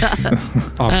is.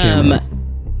 Off camera.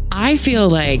 I feel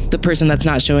like the person that's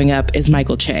not showing up is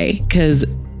Michael Chou because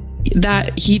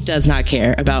that he does not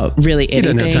care about really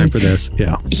anything. He doesn't have time for this.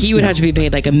 Yeah, he would have to be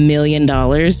paid like $1 million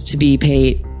to be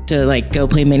paid to like go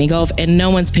play mini golf, and no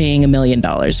one's paying $1 million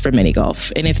for mini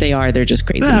golf. And if they are, they're just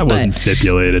crazy. That wasn't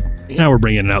stipulated. Now we're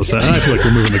bringing it outside. I feel like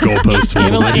we're moving the goalposts.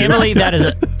 Emily, that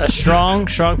is a strong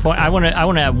point. I want to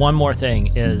add one more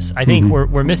thing. Is I think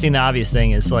we're missing the obvious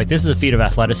thing. Is like this is a feat of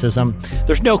athleticism.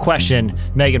 There's no question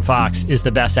Megan Fox is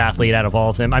the best athlete out of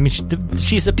all of them. I mean,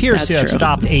 she appears to have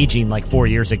stopped aging like 4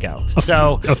 years ago.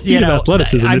 So a feat of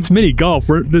athleticism. It's mini golf.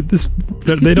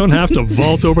 They don't have to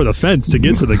vault over the fence to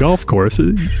get to the golf course.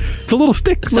 It's a little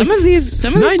stick. Some of these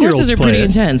courses are pretty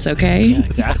intense. Okay, yeah,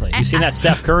 exactly. You've seen that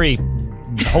Steph Curry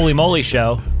Holy Moly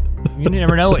show. You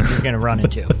never know what you're going to run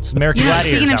into. It's American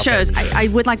Gladiators. Speaking of shows, I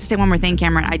would like to say one more thing,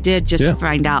 Cameron. I did just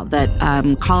find out that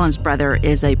Colin's brother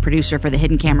is a producer for the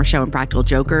Hidden Camera show and Practical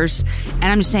Jokers. And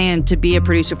I'm just saying, to be a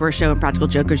producer for a show and Practical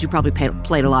Jokers, you probably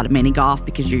played a lot of mini golf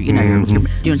because you're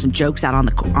doing some jokes out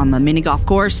on the mini golf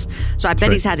course. So I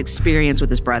bet he's had experience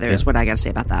with his brother. Is what I got to say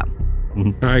about that.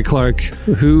 All right, Clark.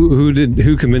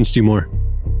 Who convinced you more?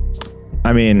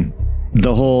 I mean,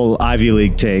 the whole Ivy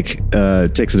League takes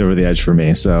it over the edge for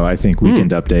me. So I think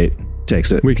Weekend Update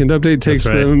takes it. Weekend Update takes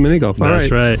the mini golf. That's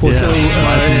right. Well, so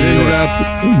ended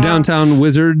up Downtown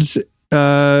Wizards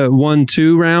won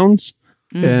 2 rounds,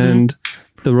 and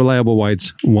the Reliable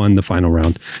Whites won the final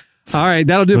round. All right,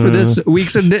 that'll do it for this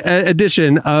week's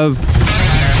edition of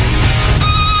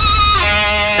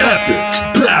Epic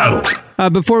Battle.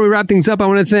 Before we wrap things up, I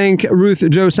want to thank Ruth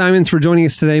Chou Simons for joining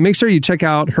us today. Make sure you check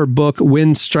out her book,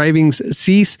 When Strivings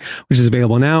Cease, which is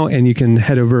available now. And you can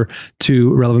head over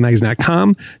to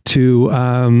relevantmagazine.com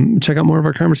to check out more of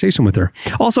our conversation with her.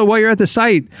 Also, while you're at the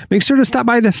site, make sure to stop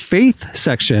by the faith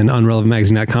section on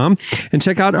relevantmagazine.com and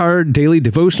check out our daily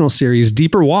devotional series,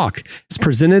 Deeper Walk. It's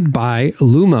presented by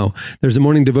Lumo. There's a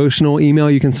morning devotional email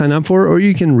you can sign up for, or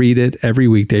you can read it every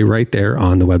weekday right there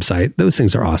on the website. Those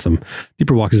things are awesome.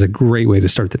 Deeper Walk is a great way to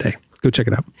start the day. Go check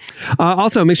it out.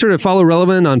 Also, make sure to follow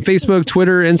Relevant on Facebook,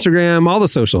 Twitter, Instagram, all the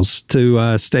socials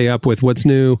to stay up with what's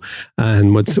new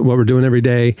and what we're doing every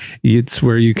day. It's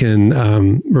where you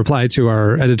can reply to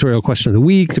our editorial question of the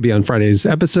week to be on Friday's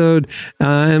episode.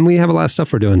 And we have a lot of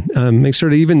stuff we're doing. Make sure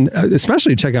to even,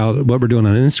 especially check out what we're doing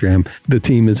on Instagram. The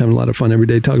team is having a lot of fun every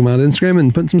day talking about Instagram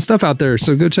and putting some stuff out there.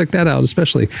 So go check that out,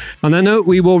 especially. On that note,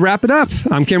 we will wrap it up.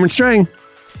 I'm Cameron Strang.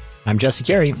 I'm Jesse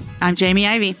Carey. I'm Jamie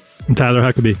Ivey. I'm Tyler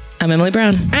Huckabee. I'm Emily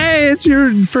Brown. Hey, it's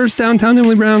your first downtown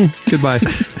Emily Brown. Goodbye.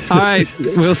 All right.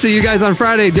 We'll see you guys on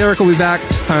Friday. Derek will be back.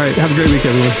 All right. Have a great week,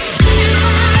 everyone.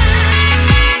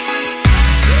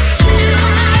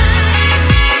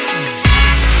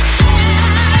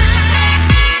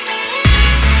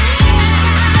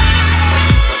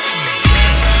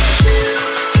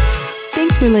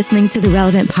 Thanks for listening to the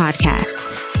Relevant Podcast.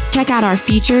 Check out our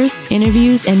features,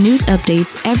 interviews, and news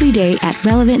updates every day at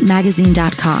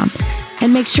relevantmagazine.com.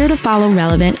 And make sure to follow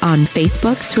Relevant on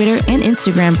Facebook, Twitter, and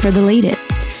Instagram for the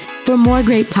latest. For more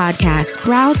great podcasts,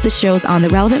 browse the shows on the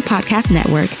Relevant Podcast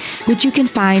Network, which you can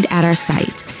find at our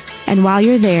site. And while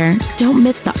you're there, don't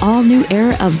miss the all-new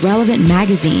era of Relevant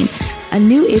Magazine. A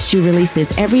new issue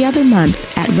releases every other month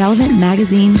at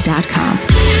relevantmagazine.com.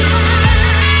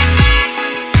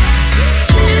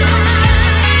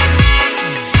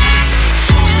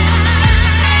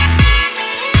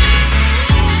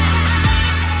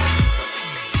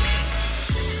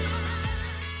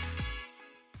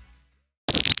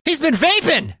 He's been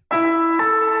vaping!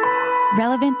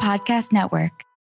 Relevant Podcast Network.